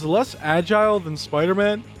 He's less agile than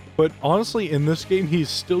Spider-Man, but honestly, in this game, he's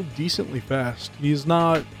still decently fast. He's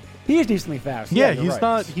not. He is decently fast. Yeah, he's right.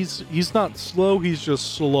 not. He's not slow. He's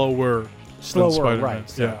just slower. Right?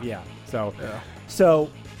 So, yeah. So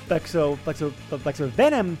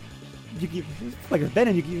Venom. If you're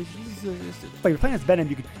playing as Venom,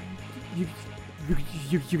 you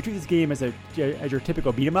treat this game as your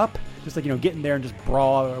typical beat 'em up, just like get in there and just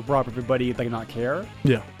brawl up everybody like not care.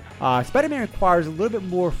 Yeah. Spider-Man requires a little bit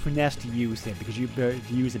more finesse to use it because you have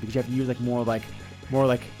to use like more like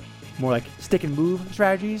stick and move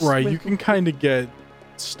strategies. Right. You can kind of get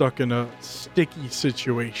stuck in a sticky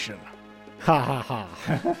situation. Ha ha ha.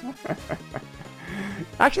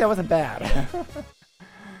 Actually, that wasn't bad.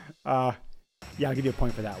 Yeah, I'll give you a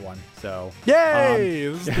point for that one. So, yay!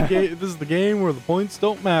 This is the game where the points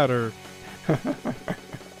don't matter.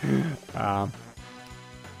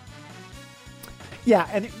 Yeah,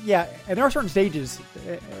 and there are certain stages.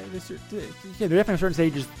 There are definitely certain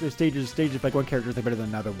stages. There's stages like one character is better than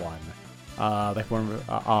another one. Like one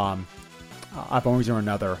for one reason or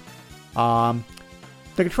another.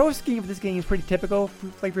 The control scheme of this game is pretty typical.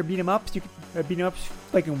 Like for beat 'em ups,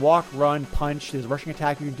 like you can walk, run, punch. There's a rushing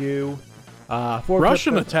attack you can do.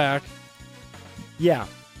 Russian attack. Yeah,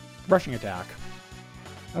 rushing attack.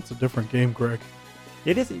 That's a different game, Greg.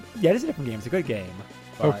 It is. Yeah, it is a different game. It's a good game.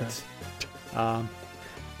 But, okay.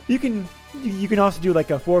 You can also do like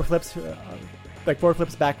four flips,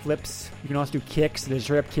 back flips. You can also do kicks. There's a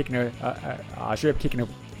straight up kick and a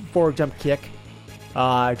forward jump kick.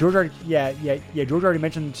 George already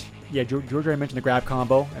mentioned the grab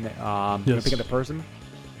combo and you can pick up the person.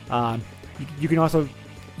 You can also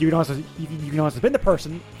spin the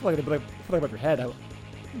person like above your head. I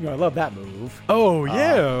love that move. Oh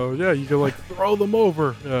yeah, you can like throw them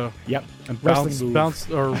over. Yeah. Yep. And bounce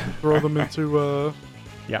or throw them into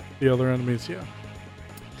the other enemies. Yeah.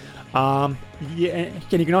 And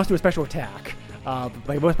you can also do a special attack.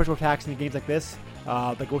 Like most special attacks in games like this,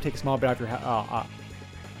 like go take a small bit off your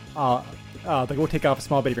like go take off a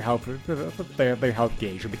small bit of your health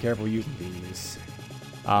gauge. So be careful using these.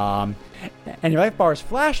 And your life bar is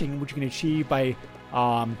flashing, which you can achieve by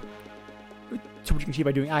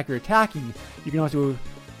doing accurate attacking. You can also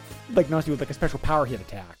do like a special power hit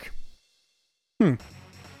attack. The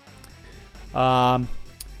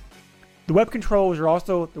web controls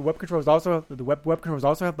also have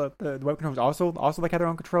like have their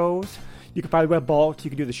own controls. You can fire the web bolt. You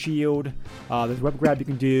can do the shield. There's web grab you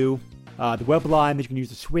can do. The web line that you can use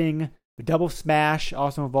to swing. The double smash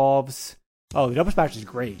also involves. Oh, the double smash is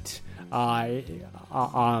great. You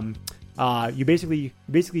basically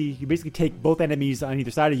take both enemies on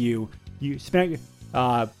either side of you. You spin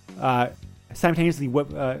out simultaneously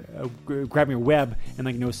grabbing your web and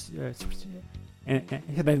and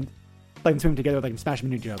then swing them together like smash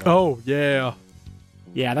them into each other. Oh yeah.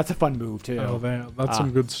 Yeah, that's a fun move too. Oh, that's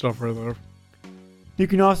some good stuff right there. You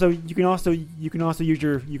can also use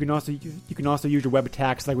your web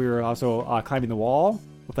attacks like we were also climbing the wall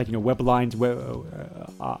with web lines, and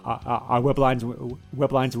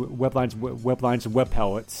web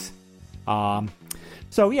pellets.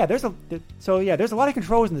 So there's a lot of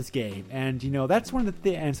controls in this game, and that's one of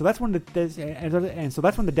the that's one of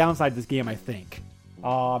the downsides of this game, I think.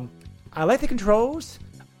 I like the controls.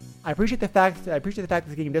 I appreciate the fact that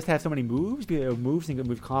this game does have so many moves and move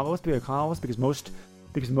combos because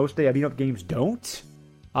most beat up games don't.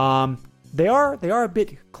 They are a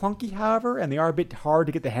bit clunky, however, and they are a bit hard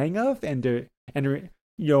to get the hang of and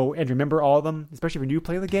remember all of them, especially if you're new to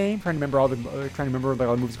play the game, trying to remember all the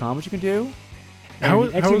moves and combos you can do. How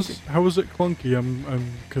is it clunky?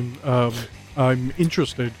 I'm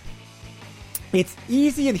interested. It's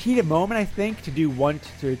easy in the heat of moment, I think, to do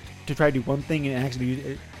to try to do one thing and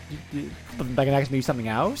actually do something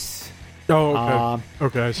else. Oh, okay.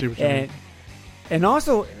 Okay, I see what you mean. And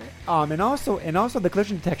also the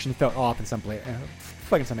collision detection felt off in some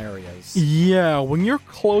in some areas. Yeah, when you're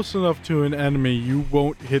close enough to an enemy, you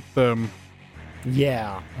won't hit them.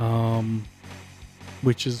 Yeah.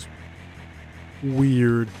 Which is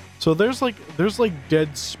weird. So there's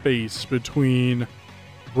dead space between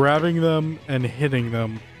grabbing them and hitting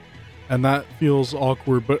them, and that feels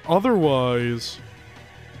awkward. But otherwise,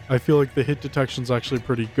 I feel like the hit detection's actually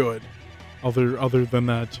pretty good. Other than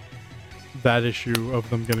that issue of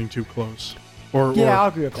them getting too close, or I'll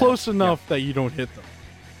agree with close that. enough that you don't hit them.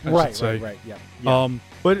 Right. Yeah.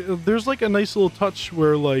 But there's like a nice little touch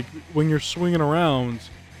where when you're swinging around,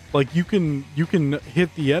 you can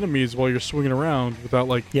hit the enemies while you're swinging around without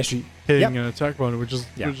hitting an attack button, which is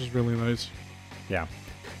really nice. Yeah.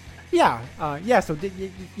 So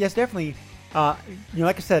yes, definitely.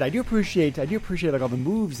 Like I said, I do appreciate all the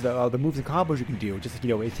moves, the moves and combos you can do. Just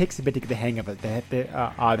it takes a bit to get the hang of it, the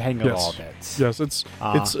hang of all of it. Yes, it's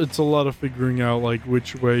a lot of figuring out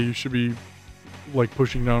which way you should be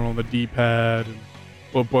pushing down on the D-pad and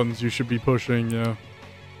what buttons you should be pushing. Yeah.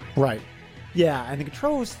 Right. Yeah, and the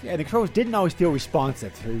controls didn't always feel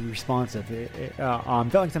responsive. It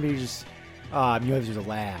felt like somebody just there's a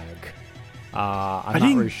lag. I'm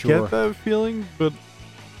not really sure. I didn't get that feeling, but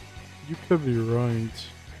you could be right.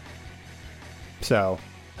 So,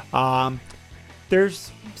 it's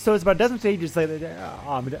about a dozen stages like in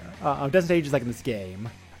this game.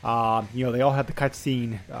 They all have the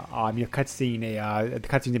cutscene. The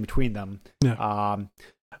cutscenes in between them. Yeah.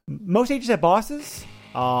 Most stages have bosses.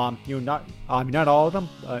 Not all of them.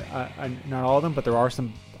 Not all of them, but there are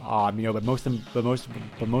some. But most of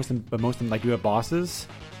them like do have bosses.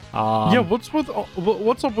 Yeah, what's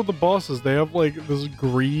up with the bosses? They have like this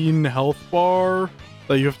green health bar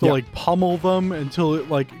that you have to like pummel them until it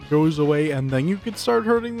like goes away, and then you can start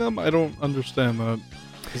hurting them. I don't understand that.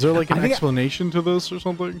 Is there like an explanation to this or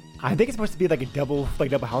something? I think it's supposed to be like a double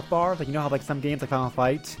health bar. Like, you know how like some games like Final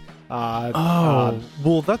Fight.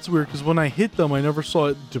 Well, that's weird because when I hit them, I never saw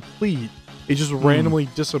it deplete. It just randomly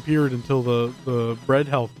disappeared until the red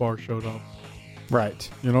health bar showed up. Right.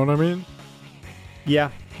 You know what I mean?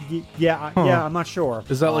 Yeah. Yeah. I'm not sure.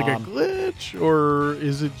 Is that like a glitch, or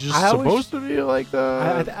is it just supposed to be like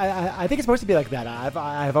that? I think it's supposed to be like that.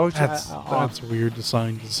 I've always that's a weird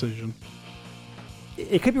design decision.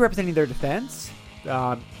 It could be representing their defense.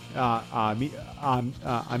 Meaning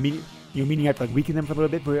you have to like weaken them for a little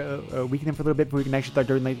bit, before you can actually start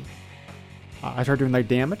doing like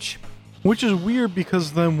damage. Which is weird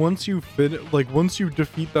because then once you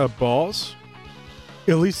defeat that boss,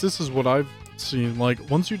 at least this is what I've seen. Like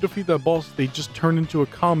once you defeat that boss, they just turn into a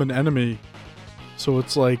common enemy. So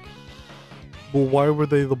it's like, well, why were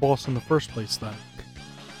they the boss in the first place then?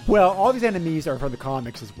 Well, all these enemies are from the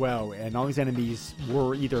comics as well, and all these enemies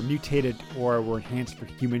were either mutated or were enhanced for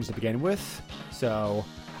humans to begin with. So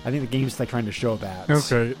I think the game's like trying to show that.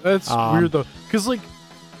 Okay, that's weird though, because like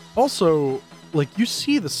also like you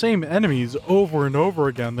see the same enemies over and over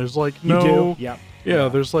again. There's like no, yeah.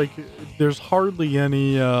 There's hardly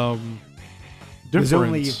any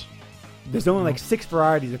difference. There's only like six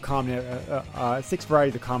varieties of common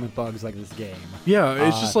bugs like this game. Yeah,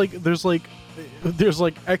 it's just like there's like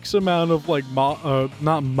X amount of like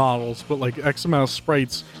not models, but like X amount of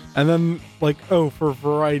sprites, and then like, oh, for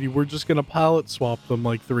variety, we're just gonna palette swap them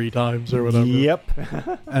like 3 times or whatever.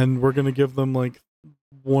 Yep. And we're gonna give them like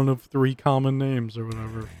one of 3 common names or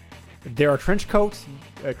whatever. There are trench coats,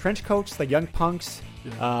 like young punks,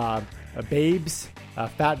 babes,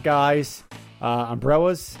 fat guys,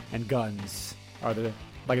 umbrellas, and guns are the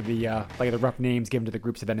rough names given to the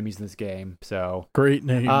groups of enemies in this game. So great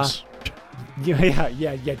names.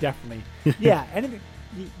 Yeah, definitely. Yeah, enemy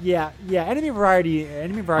variety.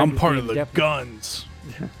 I'm part of the guns.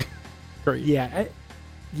 Great.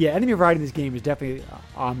 Yeah, enemy variety in this game is definitely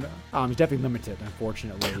limited,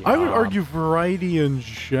 unfortunately. I would argue variety in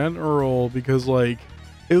general because like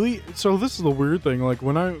at least, so this is the weird thing. Like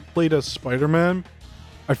when I played as Spider-Man,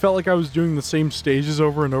 I felt like I was doing the same stages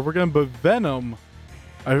over and over again. But Venom,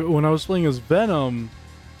 when I was playing as Venom,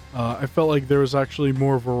 I felt like there was actually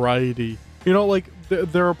more variety. You know, like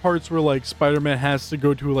there are parts where like Spider-Man has to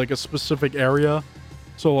go to like a specific area,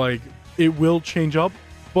 so like it will change up.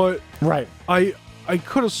 But right, I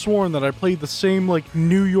could have sworn that I played the same like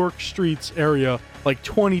New York streets area like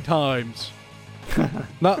 20 times.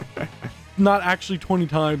 not actually 20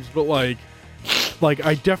 times, but like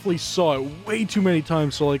I definitely saw it way too many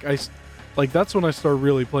times. So like that's when I started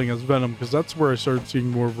really playing as Venom, because that's where I started seeing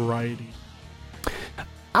more variety.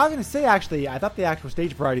 I was gonna say, actually, I thought the actual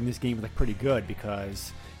stage variety in this game was like pretty good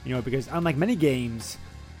because unlike many games,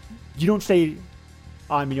 you don't say,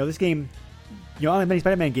 this game, unlike many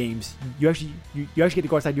Spider-Man games, you actually get to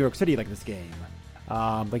go outside New York City like this game.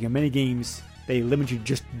 Like in many games, they limit you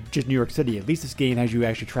just New York City. At least this game has you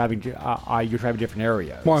actually traveling different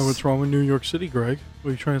areas. Why? What's wrong with New York City, Greg? What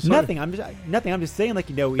are you trying to say? Nothing. I'm just saying, like,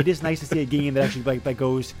 it is nice to see a game that actually like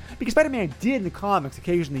goes, because Spider-Man did in the comics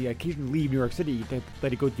occasionally leave New York City to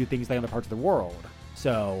let it go do things like other parts of the world.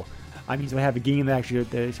 So I have a game that actually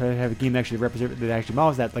represents that actually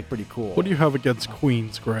models that, like, pretty cool. What do you have against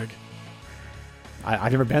Queens, Greg?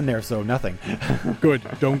 I've never been there, so nothing. Good.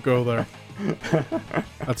 Don't go there.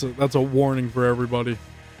 That's a warning for everybody.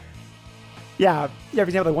 Yeah. For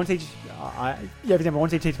example, one stage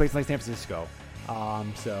takes place in like San Francisco.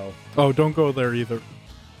 So. Oh, don't go there either.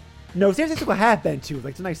 No, San Francisco I have been to.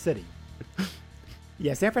 Like, it's a nice city.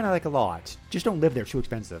 Yeah, San Fran I like a lot. Just don't live there; too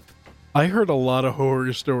expensive. I heard a lot of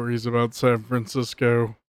horror stories about San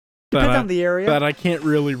Francisco. Depends on the area. That I can't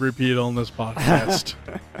really repeat on this podcast.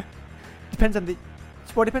 Depends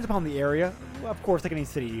upon the area. Well, of course, like any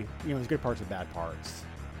city, there's good parts and bad parts.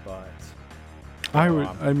 But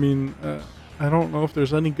I don't know if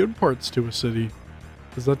there's any good parts to a city.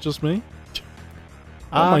 Is that just me?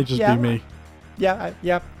 That might just be me. Yeah,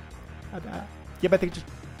 but I think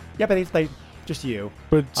it's like just you.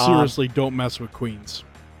 But seriously, don't mess with Queens.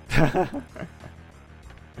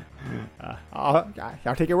 I'll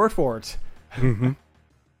take your word for it. Mm-hmm.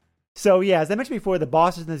 So yeah, as I mentioned before, the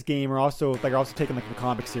bosses in this game are also taken like the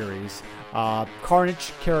comic series.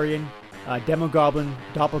 Carnage, Carrion, Demogoblin,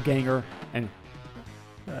 Doppelganger, and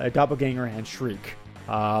Shriek.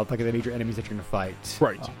 Like the major enemies that you're gonna fight.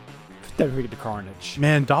 Right. Then we get to Carnage.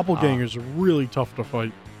 Man, Doppelganger's really tough to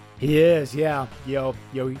fight. He is, yeah. He's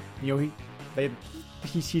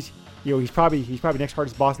probably next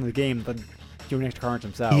hardest boss in the game, but next to Carnage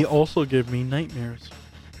himself. He also gave me nightmares.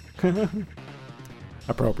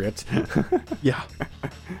 Appropriate. Yeah.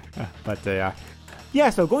 But so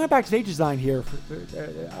going back to stage design here,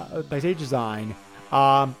 by stage design,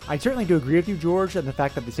 I certainly do agree with you, George, on the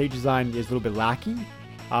fact that the stage design is a little bit lacking.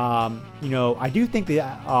 I do think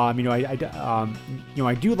that, I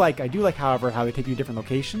do like, however, how they take you to different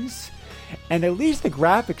locations, and at least the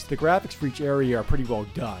graphics for each area are pretty well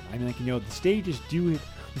done. I mean, the stages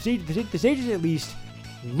at least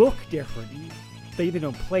look different. They even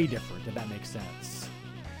don't play different, if that makes sense.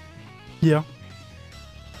 Yeah.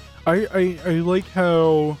 I like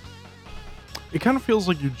how it kind of feels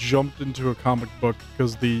like you jumped into a comic book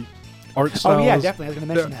because the art style. Oh yeah, definitely. I was going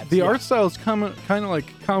to mention that. The art style is kind of like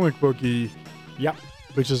comic booky. Yep.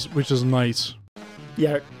 Which is nice.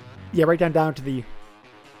 Yeah, right down to the.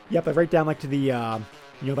 Yep, right down like to the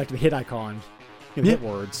like to the hit icon, hit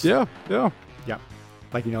words. Yeah.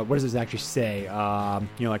 Like what does this actually say?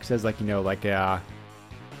 Like it says like it's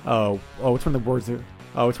one of the words that.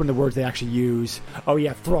 Oh, it's one of the words they actually use. Oh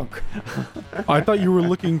yeah, thrunk. I thought you were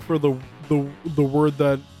looking for the word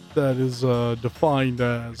that is defined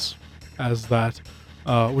as that,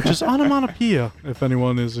 which is onomatopoeia. If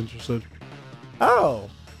anyone is interested. Oh,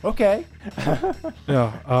 okay.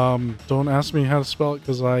 Yeah. Don't ask me how to spell it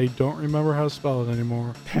because I don't remember how to spell it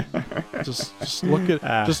anymore. just look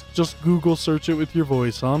at just Google search it with your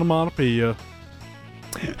voice. Onomatopoeia.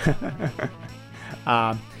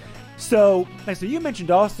 So you mentioned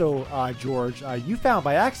also, George, you found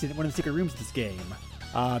by accident one of the secret rooms in this game.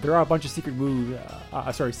 There are a bunch of secret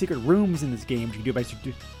rooms in this game which you can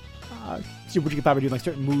do which you can probably do like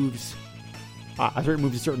certain moves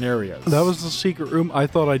in certain areas. That was the secret room. I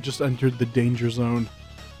thought I just entered the danger zone.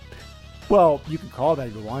 Well, you can call that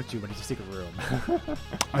if you want to, but it's a secret room.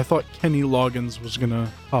 I thought Kenny Loggins was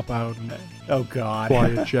gonna pop out and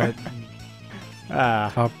fly a jet.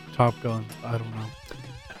 And Top Gun. I don't know.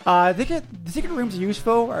 The secret rooms are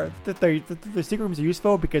useful. The secret rooms are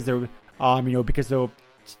useful because they're, because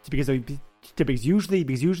usually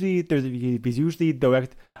they'll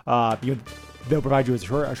provide you with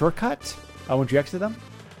a shortcut once you exit them.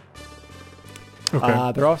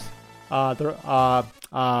 Okay. They're also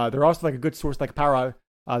like a good source like power.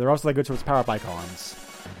 They're also like good source of power up icons.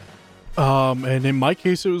 And in my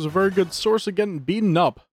case, it was a very good source of getting beaten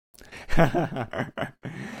up.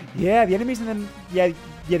 Yeah, the enemies in them. The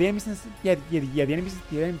enemies.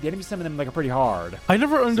 Some of them like are pretty hard. I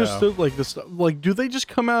never understood like this. Like, do they just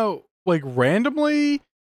come out like randomly,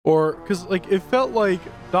 or because like it felt like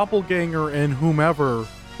Doppelganger and whomever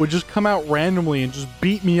would just come out randomly and just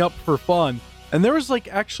beat me up for fun. And there was like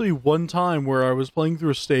actually one time where I was playing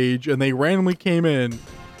through a stage and they randomly came in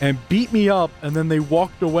and beat me up, and then they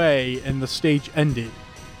walked away and the stage ended.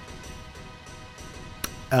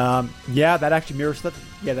 Yeah, that actually mirrors something.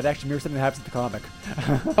 Yeah, that actually mirrors something that happens in the comic.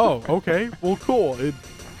 Oh, okay. Well, cool.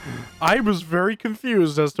 I was very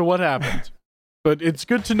confused as to what happened, but it's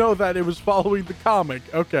good to know that it was following the comic.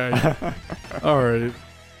 Okay. All right.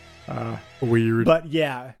 Weird. But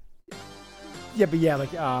yeah,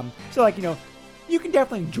 like so like you can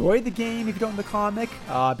definitely enjoy the game if you don't in the comic,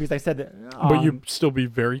 because I said that. But you'd still be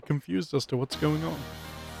very confused as to what's going on.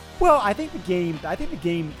 Well, I think the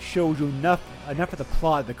game shows you enough of the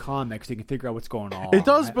plot of the comic so you can figure out what's going on. It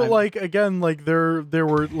does, but like again, like there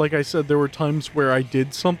were, like I said, there were times where I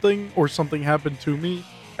did something or something happened to me,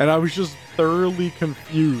 and I was just thoroughly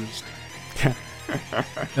confused.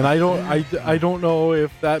 And I don't know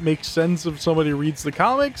if that makes sense if somebody reads the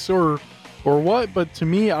comics or what, but to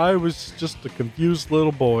me, I was just a confused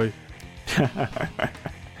little boy. The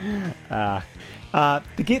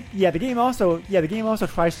game also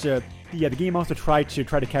tries to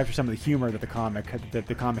capture some of the humor that the comic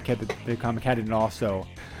had in it also.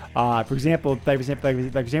 For example, there's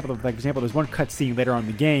one cutscene later on in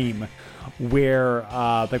the game where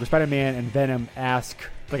Spider-Man and Venom ask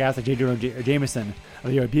like asked J. Jonah Jameson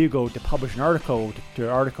of the Bugle to publish an article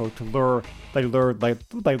to lure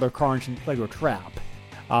Carnage into a trap.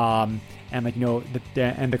 And like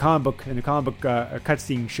the comic book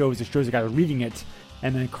cutscene shows the guy reading it,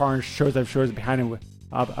 and then Carnage shows up behind him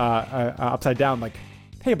upside down, like,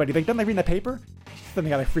 hey buddy, like, done like reading that paper? Then the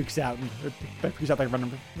guy like freaks out like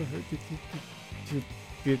running.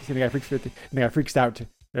 The guy freaks out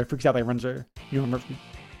like runs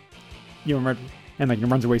and like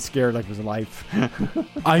runs away scared like it was a life.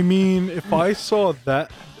 I mean, if I saw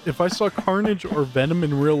Carnage or Venom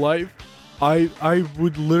in real life, I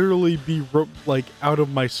would literally be like out of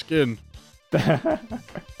my skin.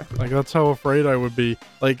 Like, that's how afraid I would be.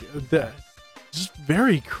 Like, that, just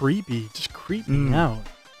very creepy. Just creeping out.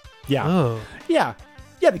 Yeah. Ugh. Yeah.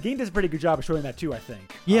 Yeah, the game does a pretty good job of showing that too, I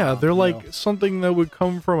think. Yeah, they're like something that would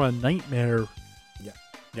come from a nightmare. Yeah.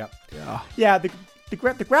 Yeah. The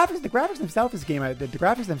graphics themselves this game, I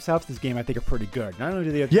think are pretty good. Not only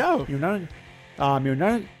do they have, not only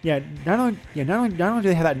do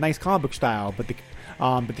they have that nice comic book style, but the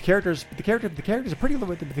characters are pretty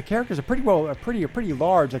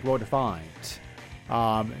large, like well defined.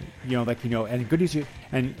 And good use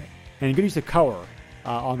of color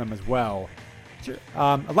on them as well.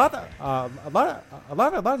 A lot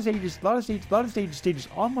of stages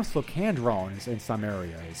almost look hand drawn in some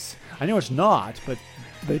areas. I know it's not, but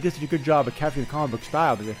they just did a good job of capturing the comic book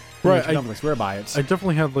style. Right, I swear by it. I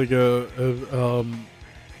definitely had like I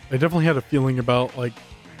definitely had a feeling about like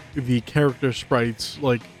the character sprites,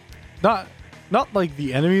 like not like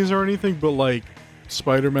the enemies or anything, but like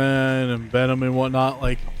Spider-Man and Venom and whatnot.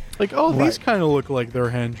 Like these kind of look like they're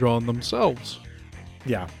hand drawn themselves.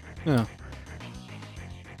 Yeah.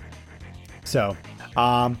 So,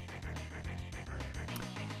 and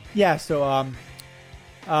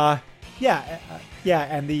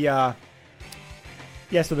the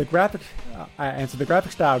graphic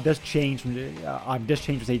style does change from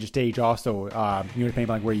stage to stage. Also, depending on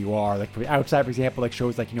like where you are. Like outside, for example, like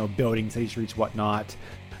shows like buildings, city streets, whatnot.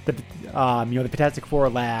 The Fantastic Four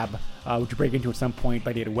lab, which you break into at some point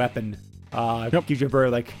by getting a weapon. Gives you a very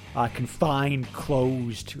like confined,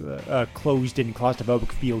 closed in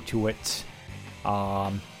claustrophobic feel to it.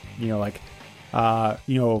 The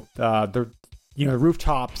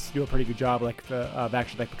rooftops do a pretty good job of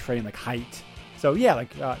actually like portraying like height. So yeah,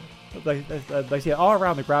 like I see all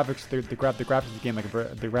around the graphics, the graphics in the game the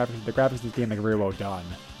graphics in this game are very well done.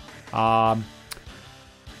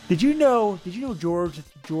 Did you know, George,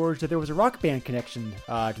 that there was a Rock Band connection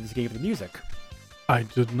to this game for the music? I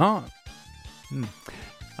did not.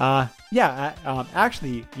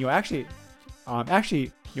 Actually,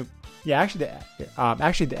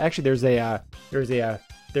 there's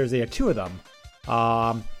a two of them.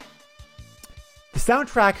 The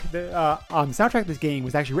soundtrack of this game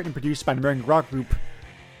was actually written and produced by an American rock group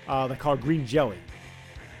called Green Jelly.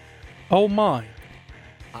 Oh my!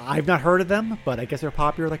 I've not heard of them, but I guess they're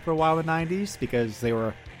popular like for a while in the '90s because they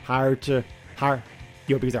were hired to make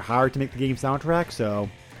the game soundtrack. So,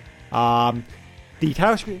 the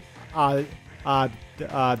title screen, the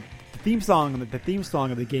theme song of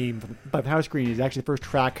the game by the title screen is actually the first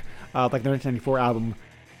track of like the 1994 album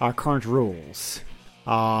Carnage Rules.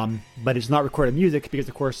 But it's not recorded music because,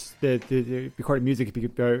 of course, the recorded music,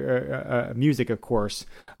 of course.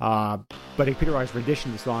 But a computerized rendition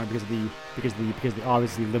of the song because of the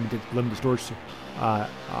obviously limited storage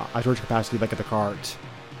capacity, like at the cart.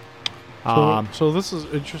 So this is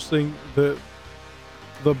interesting. The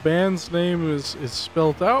band's name is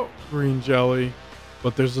spelled out Green Jelly,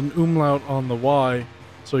 but there's an umlaut on the Y,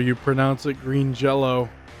 so you pronounce it Green Jello.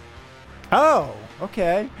 Oh,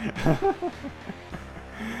 okay.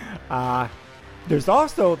 There's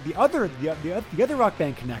also the other Rock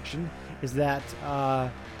Band connection is that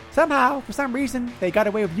somehow, for some reason, they got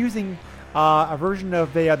away with using a version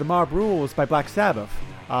of the Mob Rules by Black Sabbath.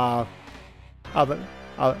 They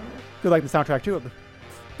like the soundtrack too, at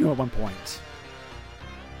one point.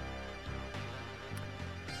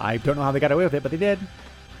 I don't know how they got away with it, but they did.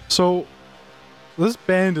 So this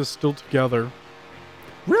band is still together.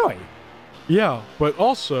 Really? Yeah, but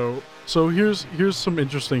also, so here's some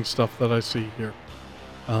interesting stuff that I see here.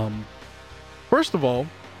 First of all,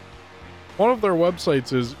 one of their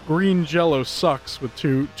websites is greenjellosucks with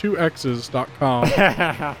two x's.com.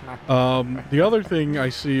 The other thing I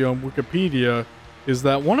see on Wikipedia is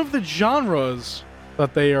that one of the genres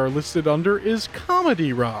that they are listed under is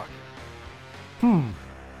comedy rock.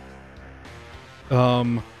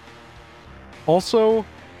 Also,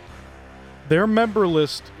 their member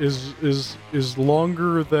list is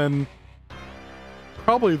longer than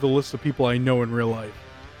probably the list of people I know in real life.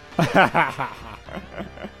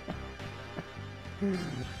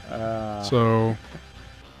 So,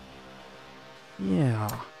 yeah.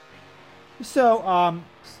 So,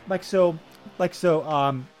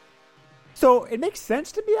 so it makes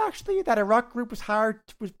sense to me actually that a rock group was hired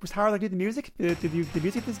like to do the music, to do the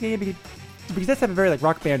music of this game because that's have a very like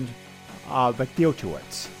rock band like feel to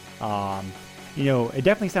it. It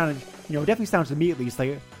definitely sounds to me at least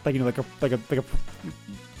like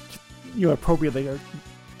appropriate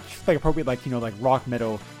like rock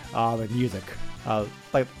metal like music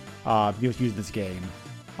used in this game.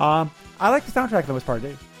 I like the soundtrack for the most part.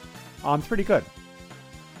 It's pretty good.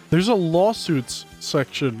 There's a lawsuits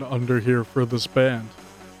section under here for this band.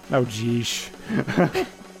 Oh, geesh.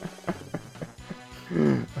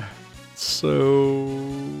 So,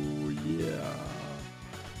 yeah.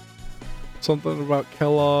 Something about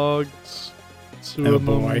Kellogg's suing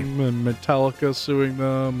them, and Metallica suing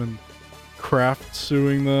them, and Kraft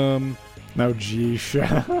suing them. Oh, geesh.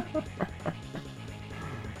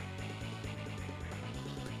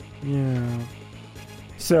 Yeah.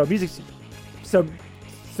 So, music...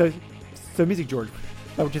 So music, George.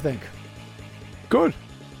 What do you think? Good.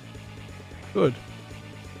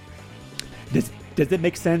 Does it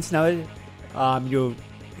make sense now that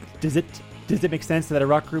does it make sense that a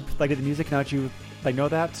rock group like did the music now that you like know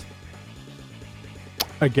that?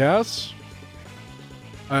 I guess.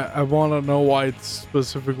 I want to know why it's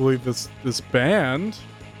specifically this band.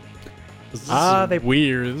 This is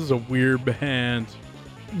weird. This is a weird band.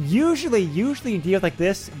 Usually in deals like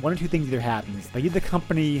this, one or two things either happens. Like either the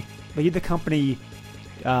company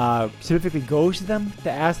specifically goes to them to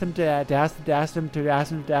ask them to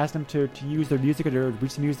use their music or to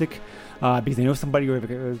reach the music because they know somebody or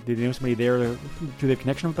they know somebody there through their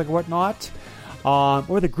connection with like whatnot.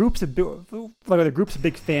 Or the group's a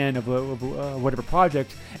big fan of whatever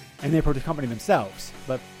project, and they approach the company themselves,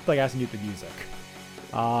 but like asking you the music.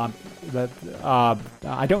 I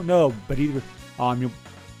don't know, but either but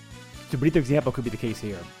either example could be the case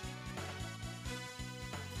here.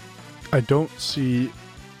 I don't see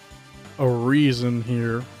a reason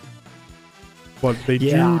here, but they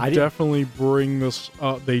definitely bring this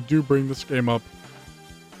up. They do bring this game up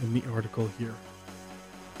in the article here.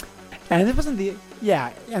 And this wasn't the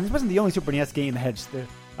only Super NES game that had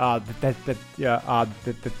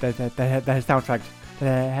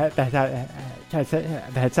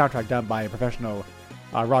soundtrack done by a professional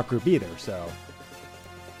rock group either. So,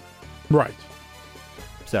 right.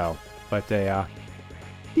 So, but I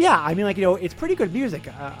mean, it's pretty good music.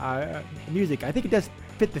 Music. I think it does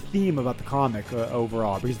fit the theme about the comic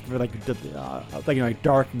overall because they're like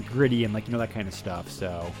dark and gritty and that kind of stuff.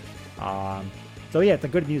 So, yeah, it's a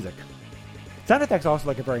good music. Sound effects also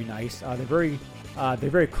are very nice. They're very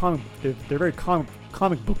comic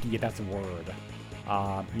booky, if that's a word.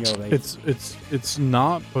 It's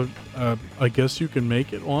not, but I guess you can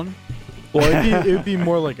make it one. Well, it'd be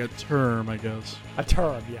more like a term, I guess. A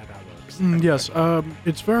term, yeah, that works. Yes,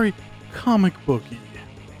 it's very comic booky.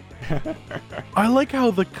 I like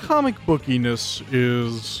how the comic bookiness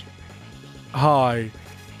is high.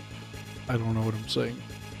 I don't know what I'm saying.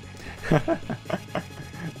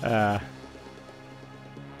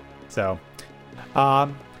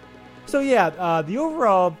 The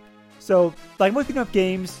overall, like most enough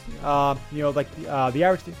games, the average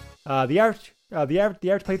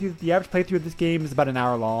playthrough of this game is about an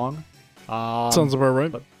hour long. Sounds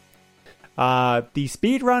about right. The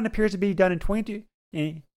speed run appears to be done in 22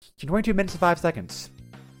 minutes and 5 seconds.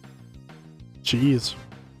 Jeez.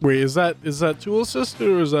 Wait, is that tool assisted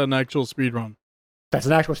or is that an actual speed run? That's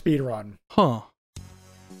an actual speed run. Huh.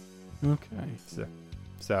 Okay.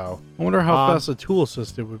 So I wonder how fast a tool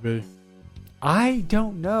assisted would be. I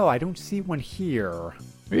don't know. I don't see one here.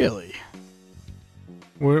 Really?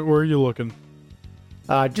 Where are you looking?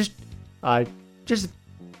 Just the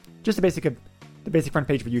basic front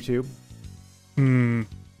page for YouTube.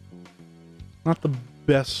 Not the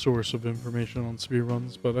best source of information on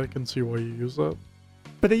speedruns, but I can see why you use that.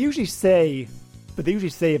 But they usually say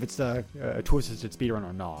if it's a tool-assisted speedrun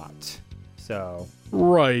or not. So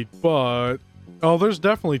right, but there's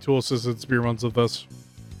definitely tool-assisted speedruns of this.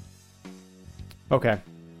 Okay.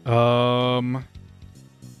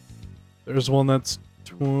 There's one that's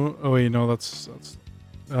what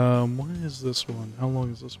is this one? How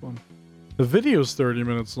long is this one? The video's 30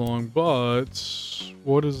 minutes long, but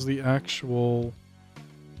what is the actual?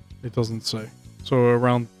 It doesn't say. So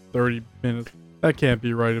around 30 minutes. That can't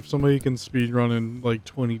be right. If somebody can speedrun in like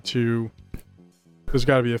 22, there's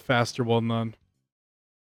got to be a faster one then.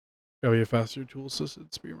 Gotta be a faster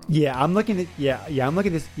tool-assisted speedrun. Yeah, I'm looking at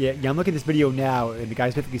this video now, and the guy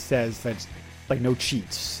specifically says that's like no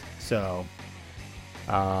cheats. So,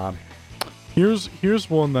 Here's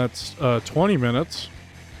one that's 20 minutes.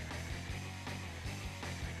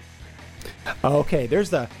 Okay,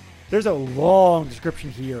 there's a long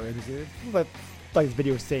description here, and like this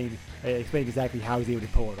video is saying, explaining exactly how he's able to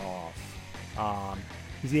pull it off.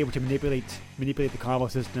 He's able to manipulate the combo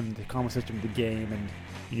system of the game, and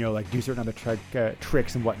like do certain other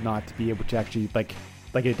tricks and whatnot to be able to actually like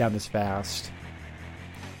get it down this fast.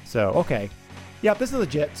 So okay, yep, this is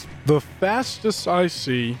legit. The fastest I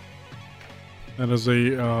see, and as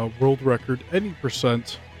a world record,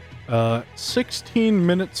 80%, 16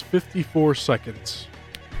 minutes 54 seconds.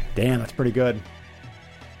 Damn, that's pretty good.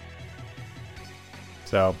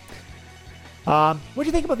 So, what do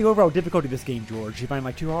you think about the overall difficulty of this game, George? Do you find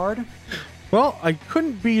it too hard? Well, I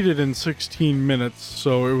couldn't beat it in 16 minutes,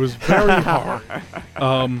 so it was very hard.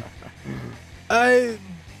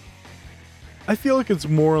 I feel like it's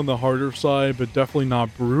more on the harder side, but definitely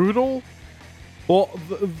not brutal. Well,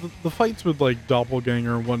 the fights with like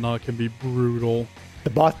doppelganger and whatnot can be brutal. The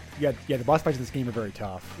boss fights in this game are very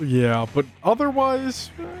tough. Yeah, but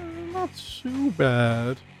otherwise, not too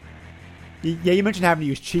bad. Yeah, you mentioned having to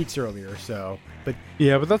use cheats earlier, so but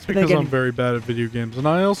that's because I'm very bad at video games, and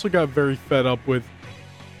I also got very fed up with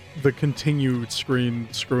the continued screen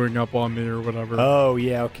screwing up on me or whatever. Oh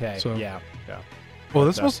yeah, okay, So, yeah. Well,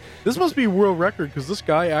 this must be world record because this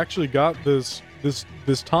guy actually got this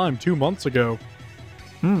time 2 months ago.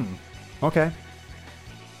 Okay.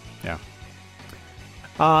 Yeah.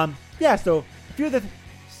 So if you're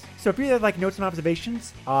like notes and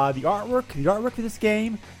observations, the artwork for this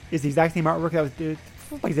game is the exact same artwork that was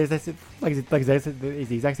is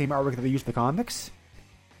the exact same artwork that they used for the comics.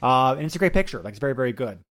 And it's a great picture. Like, it's very, very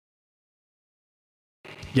good.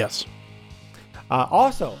 Yes.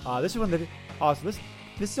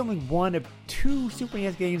 This is only one of 2 Super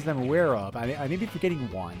NES games that I'm aware of. I may be forgetting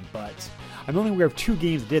one, but I'm only aware of 2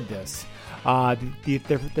 games that did this.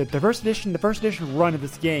 The first edition run of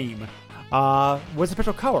this game was a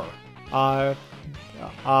special color. The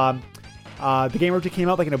game originally came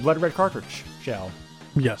out like in a blood red cartridge shell.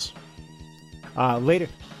 Yes. Later,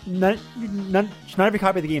 not every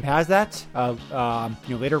copy of the game has that.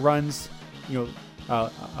 Later runs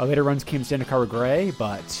came standard color gray,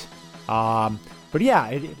 but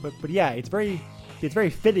it's very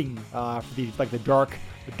fitting for the dark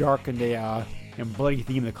and bloody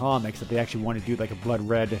theme of the comics that they actually want to do like a blood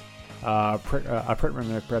red print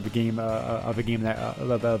run of the game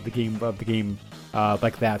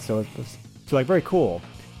like that. So like very cool.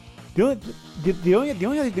 The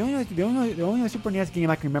only Super NES game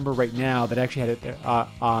I can remember right now that actually had it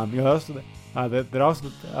that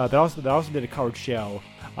also did a colored shell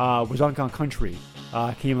was Donkey Kong Country.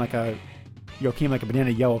 Came like a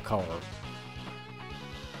banana yellow color.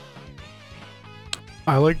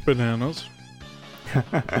 I like bananas.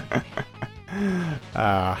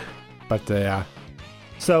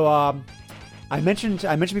 So I mentioned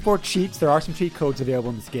before cheats. There are some cheat codes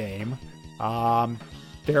available in this game.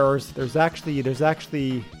 There's actually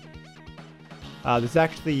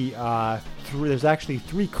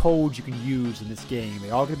 3 codes you can use in this game.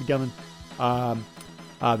 They all going to be done. They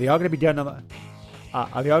all going to be done on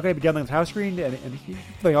the title screen, and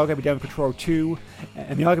they all going to be done with Control 2,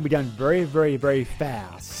 and they all going to be done very, very, very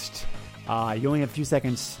fast. You only have a few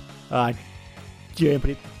seconds to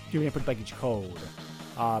input like each code.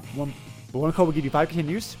 One code will give you 5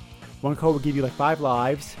 continues, one code will give you like 5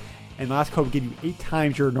 lives, and the last code will give you 8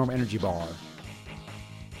 times your normal energy bar.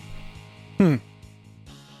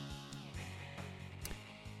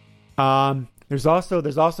 There's also a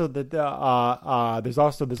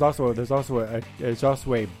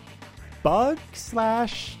bug /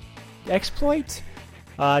 exploit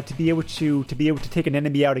to be able to take an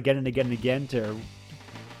enemy out again and again and again to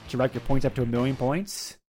rack your points up to 1,000,000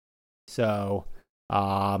 points. So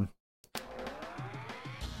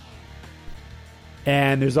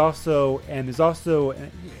and there's also hidden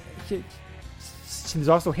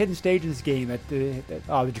stages in this game that you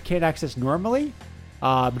can't access normally,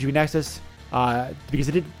 but you can access because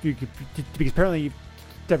apparently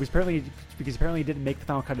it didn't make the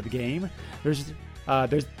final cut of the game. There's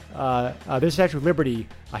Statue of Liberty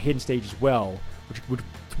hidden stage as well,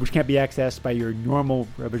 which can't be accessed by your normal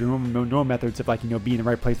methods of being in the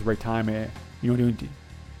right place at the right time, doing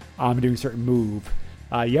a certain move.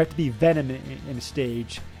 You have to be Venom in a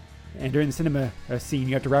stage, and during the cinema scene,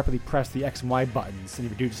 you have to rapidly press the X and Y buttons, and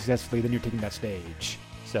if you do it successfully, then you're taking that stage.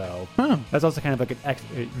 So that's also kind of like an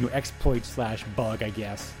exploit / bug, I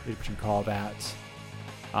guess, if you can call that.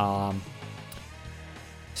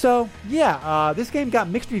 So yeah, this game got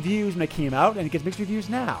mixed reviews when it came out, and it gets mixed reviews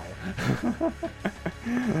now.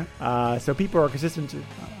 So people are consistent,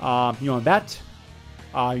 on that,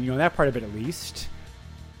 that part of it at least.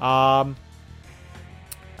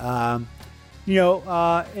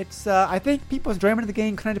 It's I think people's enjoyment of the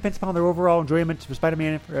game kind of depends upon their overall enjoyment of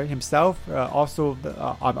Spider-Man himself. Also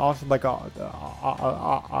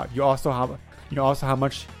how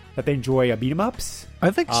much that they enjoy beat 'em ups.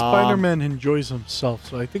 I think Spider-Man enjoys himself,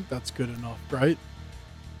 so I think that's good enough, right?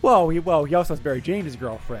 Well, he also has Barry James'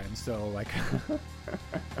 girlfriend, so like.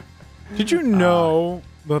 Did you know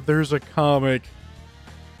that there's a comic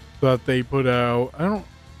that they put out? I don't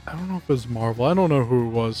know if it was Marvel. I don't know who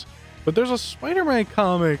it was, but there's a Spider-Man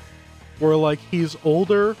comic where like he's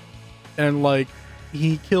older and like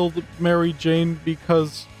he killed Mary Jane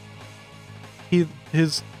because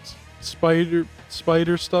his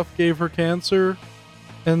spider stuff gave her cancer.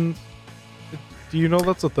 And do you know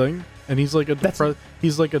that's a thing? And he's like a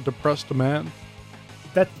depressed man.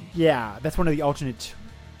 That's one of the alternate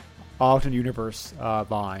universe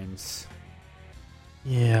lines.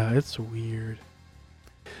 Yeah, it's weird.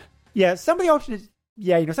 Yeah, some of the alternate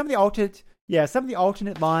lines, some of the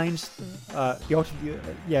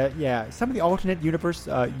alternate universe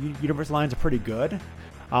lines are pretty good.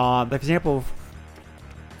 Like for example,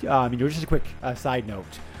 just a quick side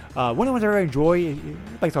note. One of the ones I really enjoy,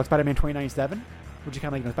 like Spider-Man 2097, which is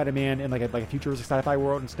kind of like Spider-Man in like a futuristic sci-fi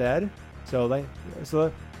world instead. So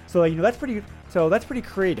that's pretty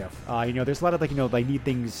creative. There's a lot of neat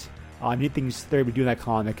things they would do in that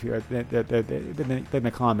comic, in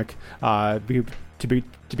the comic, to be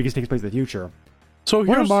takes place in the future. So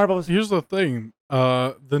here's the thing.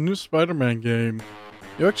 The new Spider-Man game,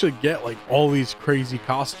 you actually get like all these crazy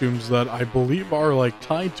costumes that I believe are like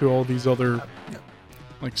tied to all these other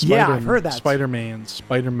like I've heard that. Spider-Men,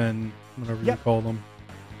 whatever you call them.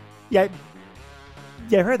 Yeah,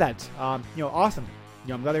 I heard that. Awesome.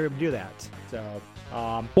 I'm glad they were able to do that. So,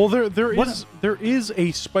 well, there is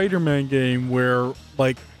a Spider-Man game where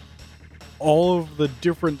like all of the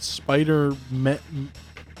different Spider.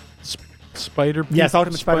 Yes,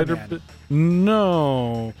 Ultimate Spider-Man.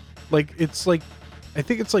 No, like it's like I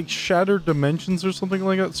think it's like Shattered Dimensions or something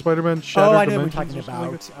like that. Spider-Man Shattered I know Dimensions. what you're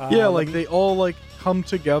talking about. Yeah, like they all like come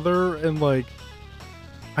together and like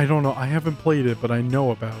I don't know. I haven't played it, but I know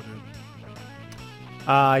about it.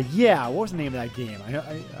 What was the name of that game?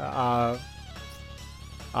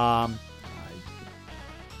 I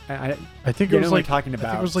think it was like talking about.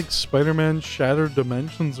 I think it was like Spider-Man Shattered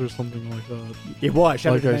Dimensions or something like that. It was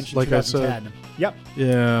Shattered Dimensions. Like 2010. I said. Yep.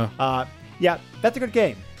 Yeah. That's a good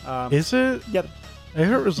game. Is it? Yep. I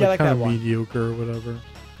heard it was like kind of one. mediocre or whatever.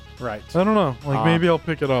 Right. I don't know. Like maybe I'll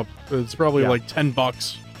pick it up. It's probably like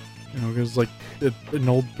 $10. Because like an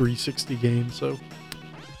old 360 game. So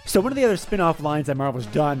one of the other spin-off lines that Marvel's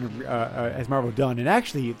done, and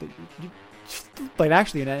actually, this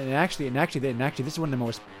is one of the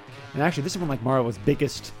most, and actually this is one of like Marvel's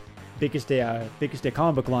biggest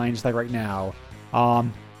comic book lines like right now.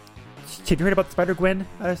 Have you heard about the Spider-Gwen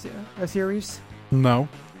series? No.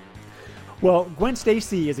 Well, Gwen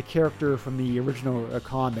Stacy is a character from the original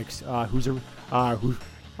comics, who's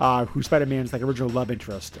Spider-Man's like original love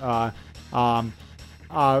interest.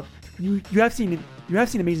 You have seen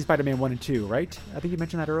Amazing Spider-Man 1 and 2, right? I think you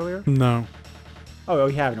mentioned that earlier. No. Oh,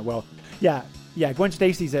 you haven't. Well, yeah. Gwen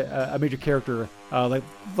Stacy's a major character, like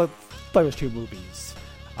those two movies.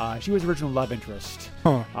 She was original love interest.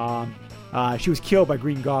 Huh. She was killed by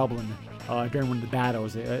Green Goblin during one of the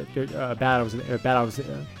battles. That's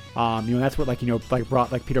what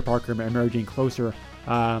brought like Peter Parker and Mary Jane closer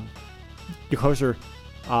to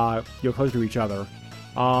each other.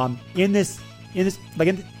 In this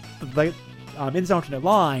alternate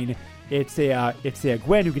line, it's a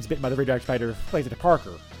Gwen who gets bitten by the radioactive spider, plays it to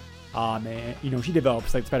Parker. And she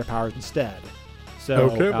develops like spider powers instead.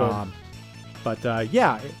 So, okay,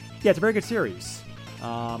 it's a very good series.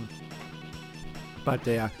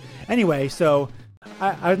 Anyway, so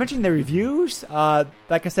I was mentioning the reviews.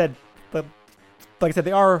 Like I said,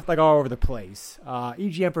 they are like all over the place.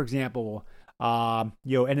 EGM, for example,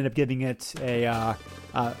 ended up giving it a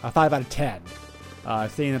 5 out of 10,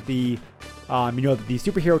 saying that the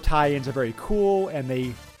superhero tie-ins are very cool, and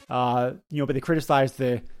they but they criticize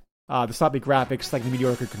the sloppy graphics, like the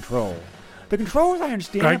mediocre control. The controls I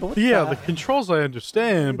understand. The controls I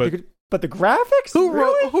understand, but the graphics. Who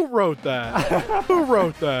really? wrote that? Who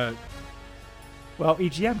wrote that? Well,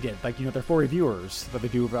 EGM did. They're 4 reviewers that they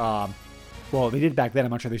do. Well, they did back then.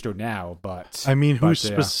 I'm not sure they still do now, but I mean, who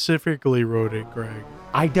specifically wrote it, Greg?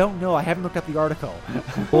 I don't know. I haven't looked up the article.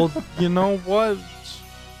 Well, you know what?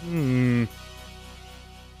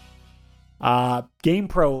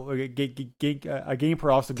 GamePro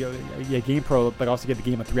also give GamePro like also give the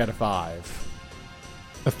game a 3 out of 5.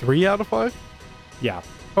 A 3 out of 5? Yeah.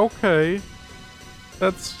 Okay.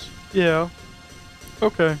 That's yeah.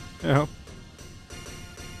 Okay. Yeah.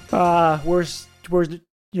 Whereas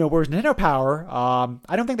Nintendo Power,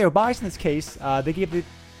 I don't think they were biased in this case. They gave the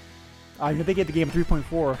game a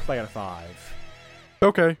 3.4 out of 5.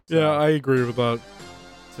 Okay. So, yeah, I agree with that.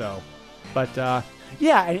 So, but and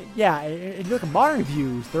you look at modern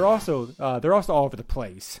reviews, they're also all over the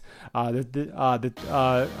place. There's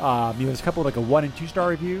a couple of like a 1 and 2 star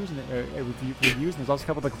reviews and reviews, and there's also a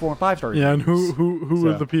couple of like 4 and 5 star reviews. Yeah, and who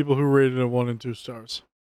are the people who rated it 1 and 2 stars?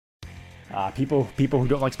 People who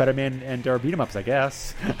don't like Spider-Man and or beat 'em ups, I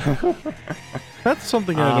guess. That's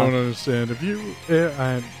something I don't understand. If you,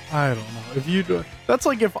 I don't know. If you do, that's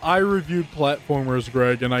like if I reviewed platformers,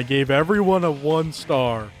 Greg, and I gave everyone a 1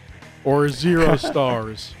 star or 0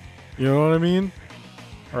 stars. You know what I mean?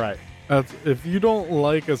 All right. That's, if you don't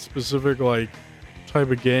like a specific like type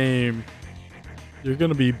of game, you're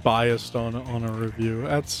gonna be biased on a review.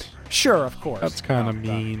 That's sure, of course. That's kind of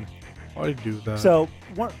mean. Why do that? So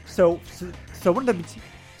one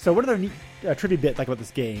of the neat trivia bit like about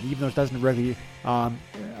this game, even though it doesn't really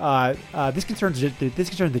this concerns the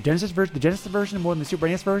Genesis version more than the Super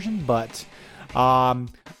NES version, but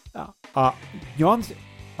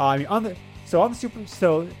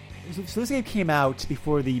this game came out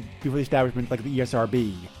before the establishment like the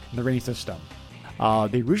ESRB and the rating system.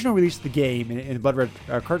 The original release of the game in the Blood Red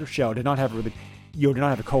cartridge shell did not have did not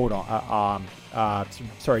have a code on.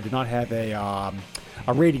 Did not have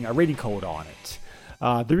a rating code on it.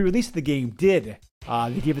 The re-release of the game did.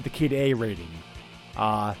 They gave it the K to A rating.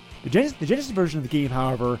 The Genesis version of the game,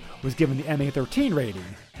 however, was given the MA13 rating,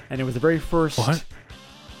 and it was the very first. What?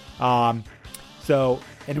 And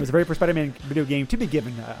it was the very first Spider-Man video game to be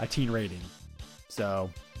given a teen rating. So,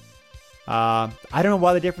 I don't know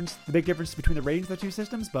why the big difference between the ratings of the two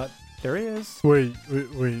systems, but there is. Wait,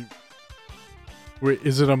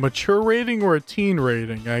 is it a mature rating or a teen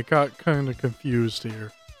rating? I got kind of confused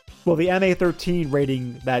here. Well, the MA13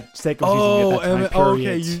 rating that Sega was using at that time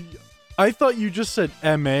period. Okay. I thought you just said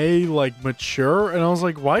MA, like mature, and I was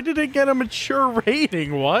like, why did it get a mature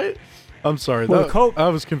rating? What? I'm sorry. Well, that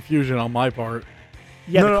was confusion on my part.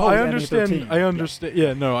 Yeah, no, I understand. MA13. I understand.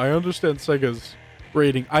 Yeah, no, I understand Sega's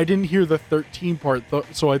rating. I didn't hear the 13 part,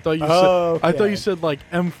 so I thought you said. Okay. I thought you said like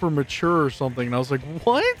M for mature or something, and I was like,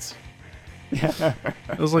 what? I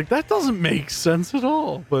was like, that doesn't make sense at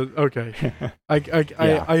all. But okay,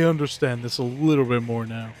 I understand this a little bit more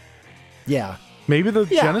now. Yeah, maybe the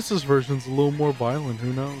Genesis version's a little more violent.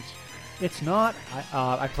 Who knows? It's not.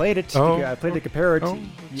 I played it. I played it to compare it.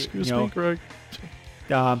 Excuse me, Greg.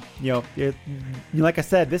 Like I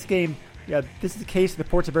said, this game. Yeah, this is the case. The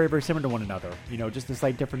ports are very, very similar to one another. Just the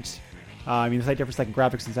slight difference. The slight difference like in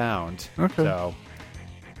graphics and sound. Okay. So.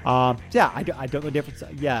 I don't know the difference.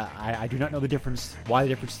 I do not know the difference. Why the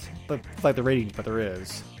difference? Like the ratings, but there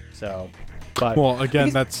is. So, but well, again,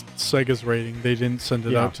 that's Sega's rating. They didn't send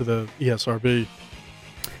it out to the ESRB,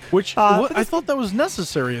 which I thought that was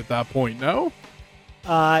necessary at that point. No,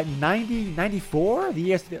 94.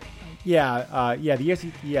 The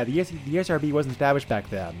ESRB wasn't established back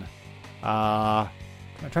then. I'm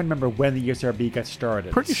trying to remember when the ESRB got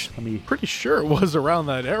started. Pretty sure it was around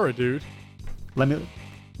that era, dude.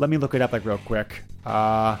 Let me look it up like real quick.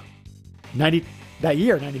 90 that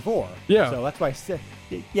year, 94. Yeah. So that's why I said.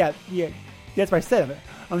 Yeah. That's why I said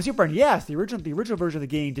on the Super NES, the original version of the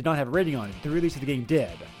game did not have a rating on it. The release of the game did.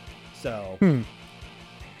 So.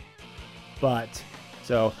 But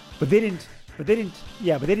they didn't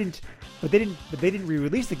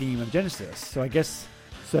re-release the game on Genesis. So I guess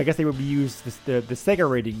they would use the Sega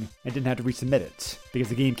rating and didn't have to resubmit it because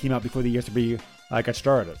the game came out before the ESRB got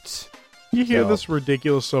started. You hear this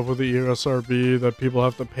ridiculous stuff with the ESRB that people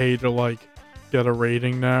have to pay to like get a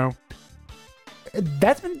rating now?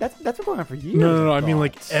 That's been going on for years. No. I mean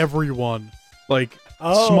like everyone, like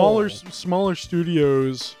smaller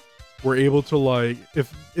studios were able to like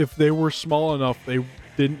if they were small enough, they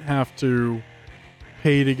didn't have to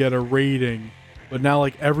pay to get a rating. But now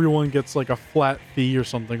like everyone gets like a flat fee or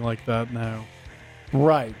something like that now.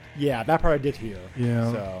 Right. Yeah, that part I did hear.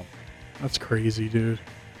 Yeah. So that's crazy, dude.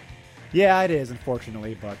 Yeah, it is,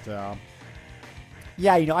 unfortunately, but I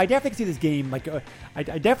definitely can see this game like I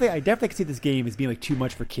definitely can see this game as being like too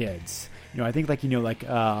much for kids. I think like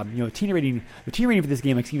the teen rating for this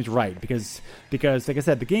game like seems right because like I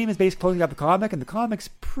said, the game is based closely off the comic, and the comic's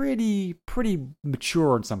pretty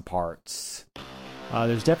mature in some parts.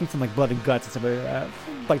 There's definitely some like blood and guts and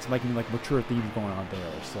some like mature themes going on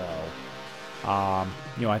there. So,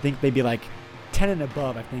 I think maybe like 10 and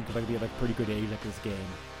above. I think would be like pretty good age like this game.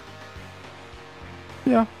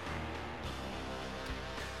 Yeah.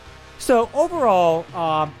 So overall,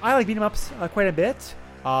 I like beat 'em ups quite a bit.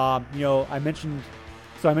 I mentioned,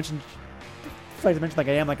 like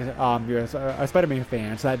I am like a Spider-Man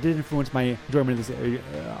fan, so that did influence my enjoyment of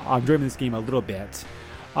this game a little bit.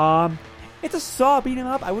 It's a solid beat 'em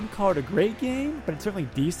up. I wouldn't call it a great game, but it's certainly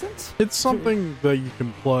decent. It's something that you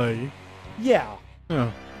can play. Yeah. Yeah.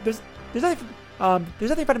 There's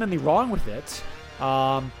nothing fundamentally wrong with it.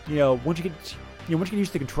 Once you get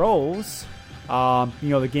used to the controls,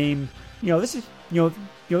 the game, this is this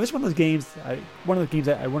is one of those games. One of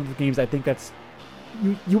the games I think that's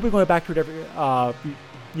you'll be going back to it every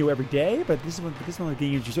day. But this is one of the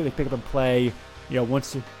games you certainly pick up and play.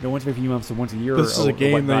 Once every few months or once a year. This is a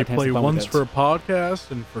game that you play once for a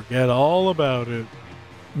podcast and forget all about it.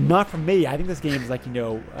 Not for me. I think this game is like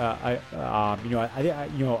I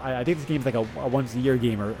think this game is like a once a year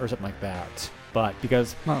game or something like that. But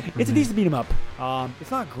because it's a decent beat 'em up.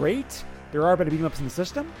 It's not great. There are better beat 'em ups in the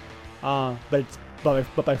system. But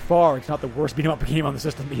by far it's not the worst beat 'em up game on the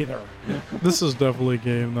system either. This is definitely a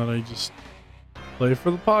game that I just play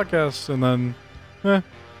for the podcast and then,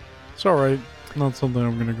 it's all right. Not something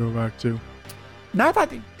I'm gonna go back to. Now I thought,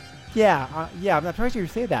 I'm surprised you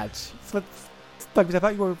say that. It's like, because I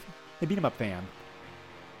thought you were a beat 'em up fan.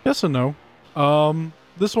 Yes and no.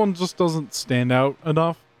 This one just doesn't stand out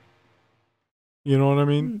enough. You know what I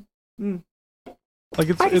mean? Like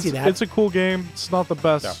it's a cool game. It's not the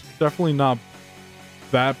best. No. Definitely not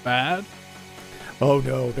that bad. Oh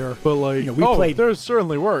no, But like, played. There's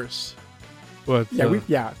certainly worse. But we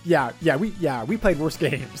played worse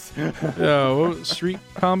games. What was Street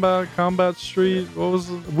Combat Street. What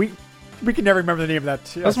was it? We can never remember the name of that.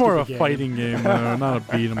 That's more of a game. fighting game, though, not a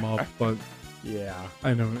beat 'em up. But yeah,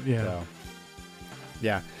 I know. Yeah,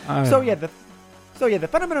 so, yeah. The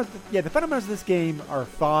fundamentals of this game are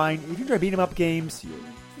fine. If you enjoy beat 'em up games,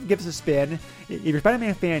 give us a spin. If you're a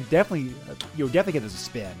Spider-Man fan, definitely give this a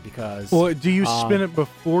spin because. Well, do you spin it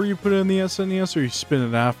before you put it in the SNES, or you spin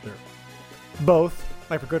it after? Both,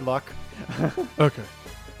 like for good luck. Okay,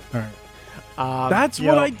 all right. That's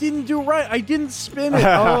what I didn't do right. I didn't spin it.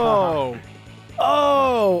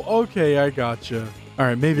 Okay, I gotcha. All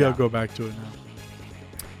right, maybe I'll go back to it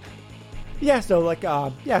now. So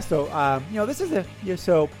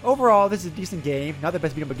overall, this is a decent game. Not the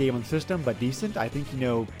best beat 'em up game on the system, but decent. I think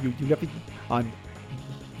you definitely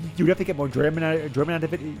get more enjoyment out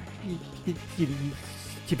of it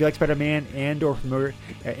if you like Spider-Man and or are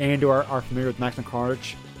familiar with Max and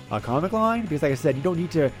Carnage comic line. Because like I said, you don't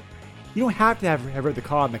have to have read the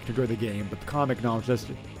comic to enjoy the game, but the comic knowledge does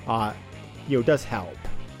help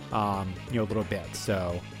a little bit.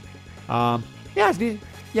 So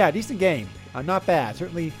decent game. Not bad.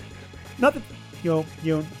 Certainly not the not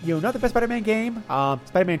the best Spider-Man game.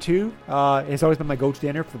 Spider-Man 2 has always been my gold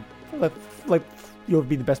standard for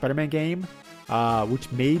being the best Spider-Man game. Which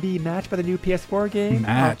may be matched by the new PS4 game.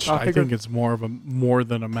 I think it's more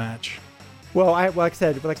than a match. Well, like I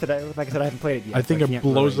said, I haven't played it yet. I think it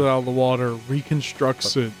blows it out of the water,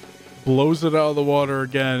 reconstructs it, blows it out of the water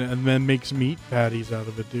again, and then makes meat patties out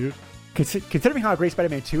of it, dude. Considering how great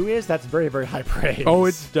Spider-Man 2 is, that's very, very high praise. Oh,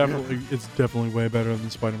 it's definitely way better than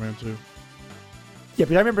Spider-Man 2. Yeah,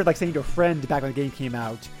 but I remember saying to a friend back when the game came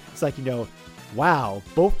out, it's like, wow,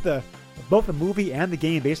 both the movie and the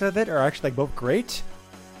game based on it are actually both great.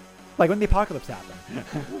 Like when the apocalypse happened.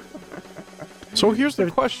 So here's the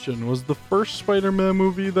question: was the first Spider-Man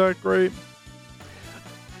movie that great?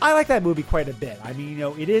 I like that movie quite a bit. I mean,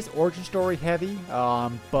 it is origin story heavy,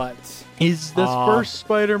 but is this first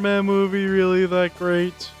Spider-Man movie really that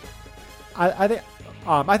great? I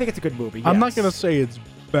think it's a good movie. Yes. I'm not gonna say it's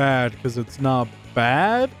bad because it's not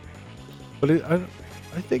bad, but I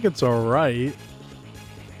think it's all right.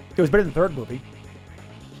 It was better than the third movie.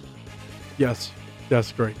 Yes,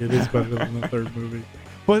 that's great. It is better than the third movie.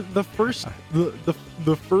 But the first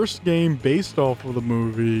game based off of the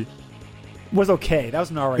movie was okay. That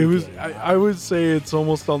was an alright game. I would say it's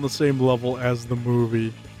almost on the same level as the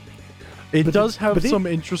movie. It does have some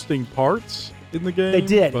interesting parts in the game. They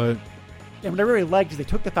did. But and what I really liked is they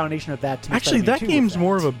took the foundation of that to actually, that game's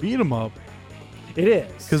more of a beat 'em up. It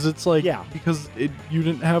is. Because it's because you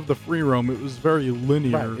didn't have the free roam. It was very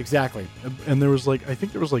linear. Right, exactly. And there was I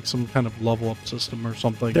think there was some kind of level up system or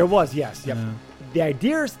something. There was, yes. Yep. Yeah. The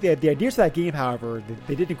ideas of that game, however,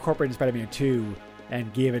 they did incorporate in Spider-Man 2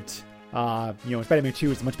 and gave it, Spider-Man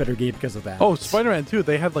 2 is a much better game because of that. Oh, Spider-Man 2,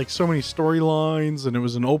 they had so many storylines and it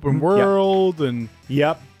was an open world and...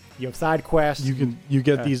 Yep. You have side quests. You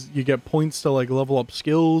get points to like level up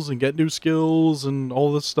skills and get new skills and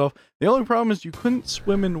all this stuff. The only problem is you couldn't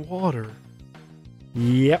swim in water.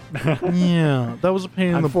 Yep. Yeah, that was a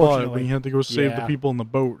pain in the butt Unfortunately, when you had to go save the yeah. people in the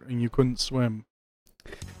boat and you couldn't swim.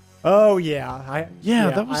 Oh yeah.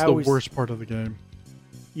 That was the worst part of the game.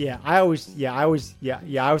 I always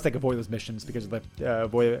like avoid those missions because of the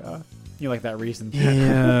like that reason.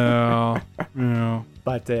 Yeah. Yeah.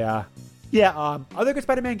 But other good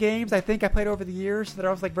Spider-Man games I think I played over the years that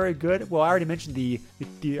I was like very good. Well, I already mentioned the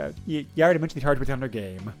Target with Thunder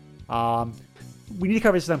game. We need to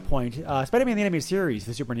cover this at some point. Spider-Man the Animated Series,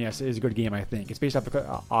 the Super NES, is a good game. I think it's based off the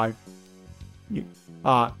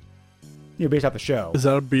based off the show. Is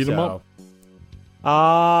that a beat 'em up?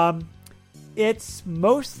 It's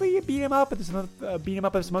mostly a beat 'em up, but there's some beat 'em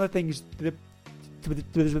up and some other things. There's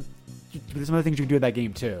some other things you can do in that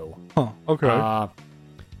game too. Huh. Okay.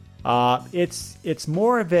 It's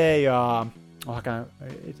more of a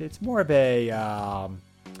it's more of a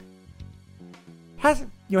has a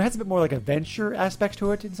bit more like adventure aspects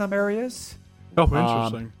to it in some areas. Oh,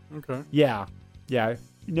 interesting. Okay. Yeah.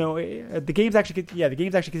 The game's actually considered to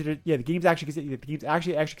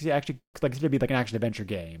be like an action adventure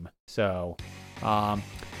game. So, the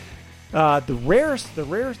rarest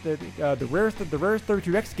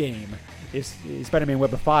 32X game is Spider-Man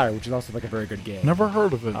Web of Fire, which is also like a very good game. Never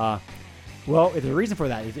heard of it. Well, there's a reason for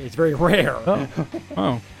that. It's very rare.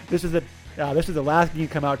 Oh. This was the last game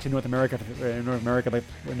to come out to North America like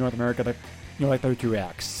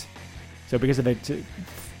 32X. So because of it,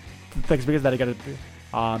 because that it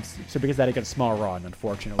got a small run,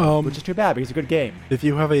 unfortunately, which is too bad because it's a good game. If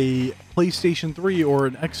you have a PlayStation 3 or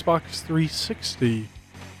an Xbox 360,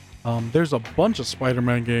 there's a bunch of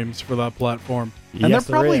Spider-Man games for that platform, and Yes,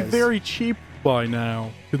 they're probably there is. very cheap by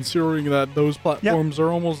now, considering that those platforms are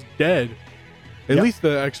almost dead. At least the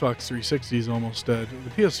Xbox 360 is almost dead. The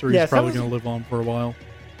PS3 is probably going to live on for a while.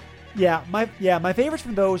 Yeah, my favorites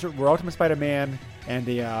from those were Ultimate Spider-Man and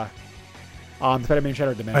the Spider-Man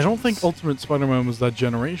Shattered Dimensions. I don't think Ultimate Spider-Man was that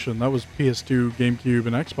generation. That was PS2, GameCube,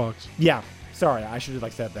 and Xbox. Yeah, sorry, I should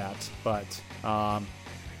have said that, but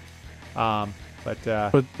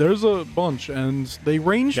But there's a bunch, and they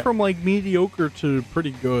range from like mediocre to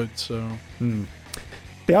pretty good. So.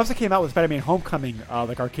 They also came out with Spider-Man Homecoming,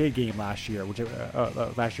 like arcade game last year, which like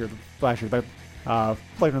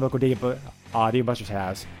the local Dave Busters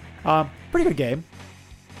has. Pretty good game.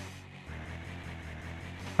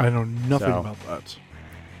 I know nothing about that.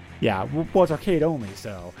 Yeah, well, it's arcade only,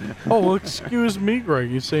 so. Oh, well, excuse me,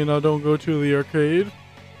 Greg. You saying I don't go to the arcade?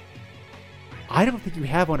 I don't think you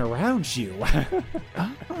have one around you.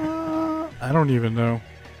 I don't even know.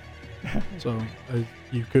 So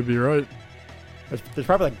you could be right. There's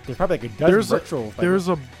probably like a dozen virtual. There's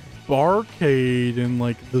a barcade in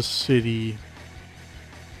like the city.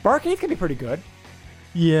 Barcade can be pretty good.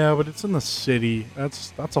 Yeah, but it's in the city.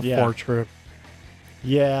 That's a far trip.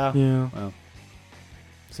 Yeah. Yeah. Well.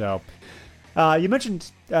 So, you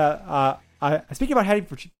mentioned speaking about heading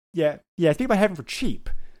for cheap.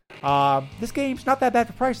 This game's not that bad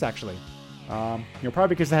for price actually. Probably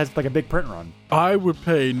because it has like a big print run. I would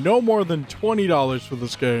pay no more than $20 for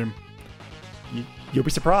this game. You'll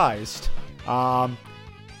be surprised.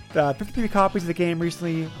 53 copies of the game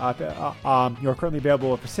recently are currently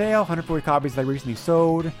available for sale. 140 copies that recently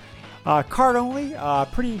sold. Card only.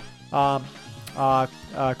 Copies.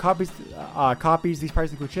 These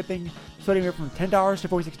prices include shipping, starting from $10 to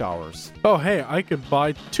 $46. Oh, hey, I could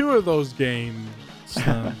buy 2 of those games.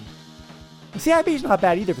 The CIB is not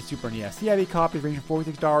bad either for Super NES. CIB copies range from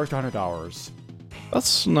 $46 to $100.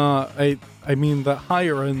 That's not. I mean, the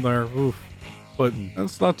higher end there. Oof. But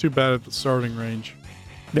that's not too bad at the starting range.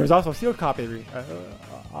 There's also a sealed copy.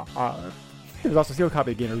 There's also a sealed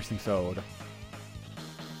copy of the game recently sold.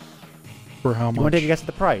 For how much? You want to take a guess at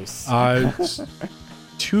the price? It's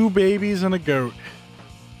 2 babies and a goat.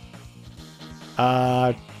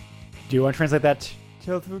 Do you want to translate that?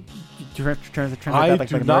 Translate I that like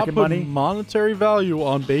do not American put money? monetary value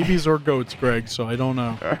on babies or goats, Greg. So I don't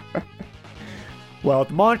know. Well,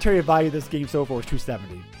 the monetary value of this game so far is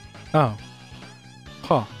 $270. Oh.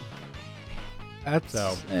 Huh. That's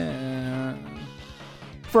So.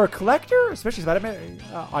 For a collector, especially Spider-Man,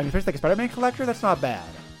 especially like a Spider-Man collector, that's not bad.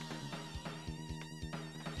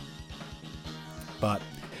 But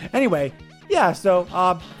anyway, yeah. So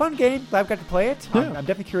fun game. Glad I got to play it. Yeah. I'm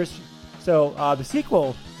definitely curious. So the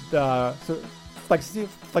sequel, what's the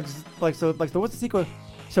sequel?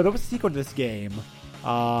 So there was a sequel to this game,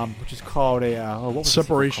 which is called what was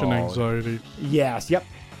Separation the sequel called? Anxiety. Yes. Yep.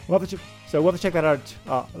 We'll have to check that out.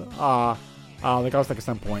 Like at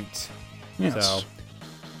some point. Yes. So,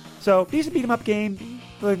 So decent beat 'em up game.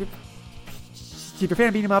 Like, if you're a fan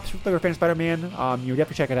of beat 'em ups, if you're a fan of Spider-Man, you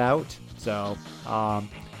definitely check it out. So,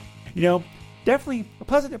 definitely a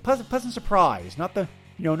pleasant surprise. Not the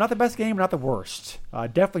best game, not the worst.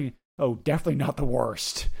 Definitely not the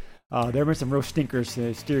worst. There have been some real stinkers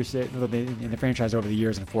in the franchise over the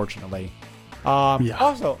years, unfortunately.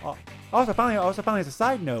 Also, finally, as a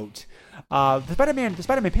side note, the Spider-Man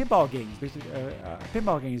pinball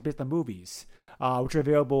games, based on movies, which are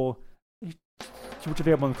available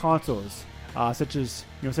on consoles, such as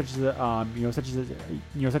what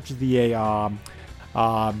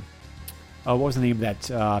was the name of that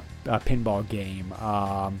pinball game?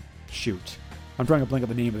 Shoot, I'm drawing a blank on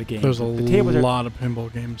the name of the game. There's a lot of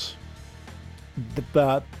pinball games.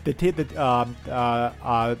 The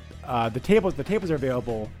tables are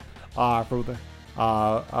available for the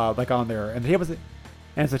like on there, and the tables are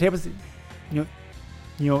the tables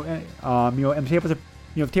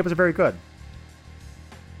are very good.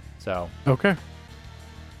 So okay.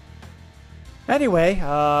 Anyway,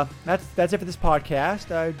 that's it for this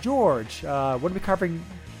podcast. George, what are we covering?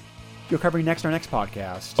 You're covering next on our next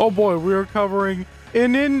podcast. Oh boy, we're covering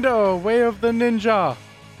Inindo, Way of the Ninja.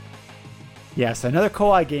 Yes, another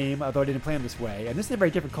Koei game, although I didn't play them this way. And this is a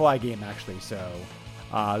very different Koei game, actually, so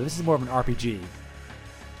this is more of an RPG.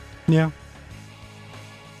 Yeah.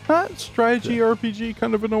 Strategy RPG,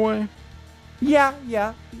 kind of in a way. Yeah,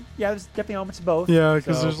 there's definitely elements of both. Yeah,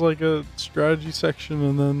 because there's like a strategy section,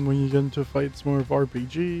 and then when you get into fights, more of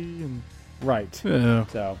RPG, and... Right. Yeah.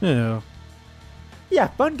 So. Yeah. Yeah,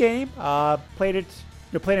 fun game. Played it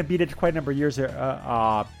and beat it quite a number of years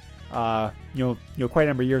quite a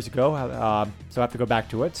number of years ago. So I have to go back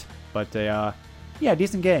to it. But yeah,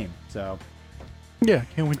 decent game. So yeah,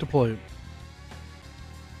 can't wait to play it.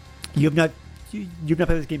 You've not played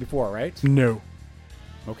this game before, right? No.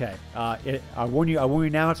 Okay. I warn you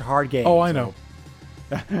now. It's a hard game. Oh, I know.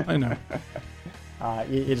 I know.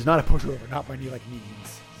 It is not a pushover, not by any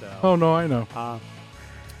means. So. Oh no, I know.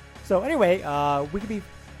 So anyway, we could be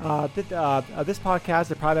this podcast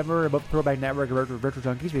is a proud member of both Throwback Network and Virtual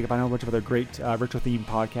Junkies. We can find a bunch of other great retro-themed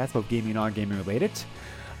podcasts, both gaming and non-gaming related.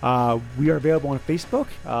 We are available on Facebook.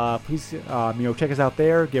 Please, check us out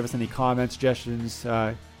there. Give us any comments, suggestions,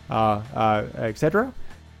 etc.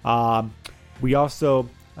 We also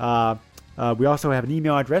have an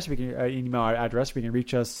email address. We can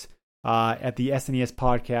reach us at the SNES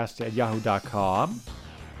podcast at yahoo.com.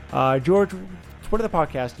 George, what other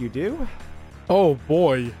podcasts do you do? Oh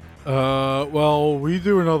boy. Well, we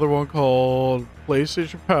do another one called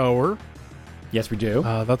PlayStation Power. Yes, we do.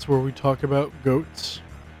 That's where we talk about goats.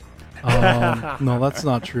 No, that's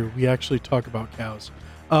not true. We actually talk about cows.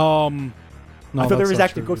 No, I thought there was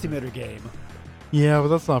actually a Goat Simulator game. Yeah, but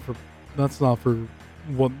that's not for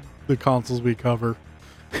what the consoles we cover.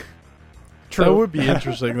 True. That would be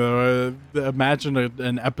interesting though. Imagine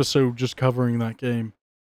an episode just covering that game.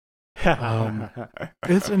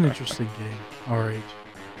 It's an interesting game. All right.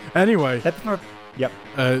 Anyway. That's more. Yep.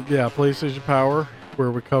 Yeah, PlayStation Power, where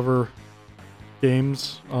we cover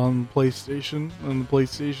games on PlayStation and the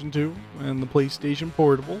PlayStation 2 and the PlayStation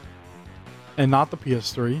Portable, and not the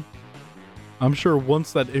PS3. I'm sure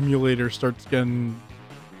once that emulator starts getting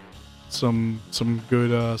some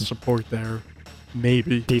good support there,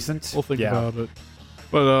 maybe decent. we'll think about it.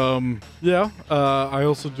 But I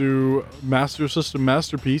also do Master System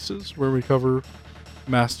Masterpieces, where we cover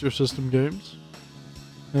Master System games.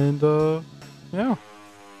 And yeah.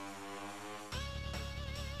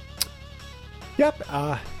 Yep.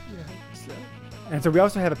 And so we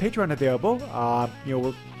also have a Patreon available.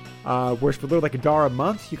 Where for a little like $1 a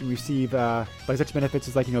month, you can receive such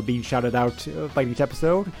benefits as being shouted out each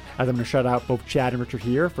episode. As I'm going to shout out both Chad and Richard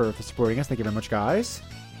here for supporting us. Thank you very much, guys.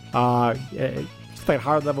 At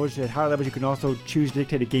higher levels, you can also choose to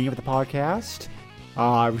dictate a game of the podcast.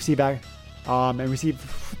 Receive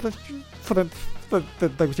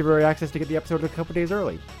early access to get the episode a couple days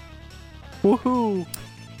early. Woohoo!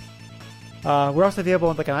 We're also available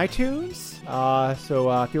on iTunes,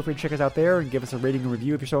 so feel free to check us out there and give us a rating and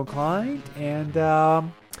review if you're so inclined. And I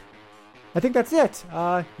think that's it.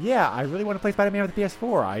 Yeah, I really want to play Spider-Man with the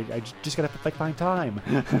PS4. I just gotta find time.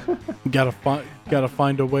 gotta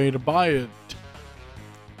find a way to buy it.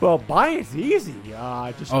 Well, buying it's easy.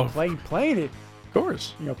 Just playing it. Of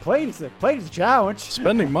course. Playing is a challenge.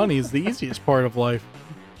 Spending money is the easiest part of life.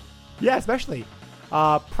 Yeah, especially.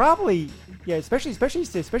 Probably. Yeah, especially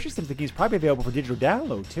since the game's probably available for digital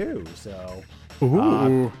download too. So.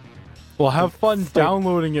 Ooh. Well, have fun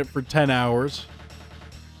downloading it for 10 hours.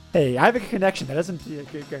 Hey, I have a good connection. That doesn't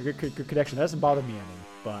bother me any.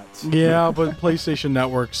 But yeah, but PlayStation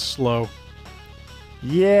Network's slow.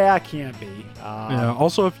 Yeah, I can't be. Yeah.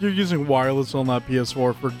 Also, if you're using wireless on that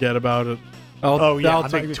PS4, forget about it. Oh, yeah, That'll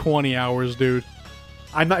I'm take not 20 hours, dude.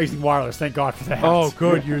 I'm not using wireless. Thank God for that. Oh,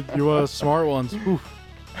 good. You smart ones. Oof.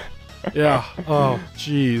 Yeah. Oh,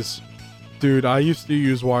 jeez. Dude, I used to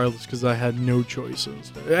use wireless because I had no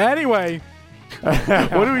choices. Anyway,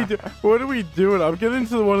 what do we do? What are we doing? I'm getting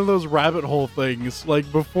into one of those rabbit hole things.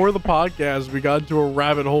 Like, before the podcast, we got into a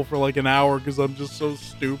rabbit hole for like an hour because I'm just so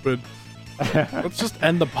stupid. Let's just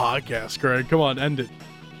end the podcast, Greg. Come on, end it.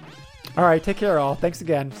 All right, take care, all. Thanks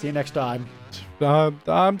again. See you next time.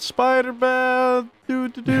 I'm Spider-Man. Do.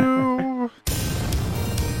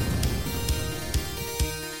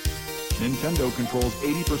 Nintendo controls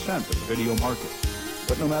 80% of the video market.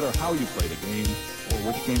 But no matter how you play the game, or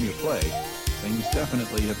which game you play, things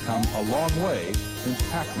definitely have come a long way since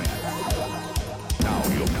Pac-Man. Now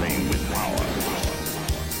you're playing with power.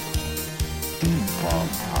 Super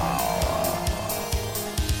power.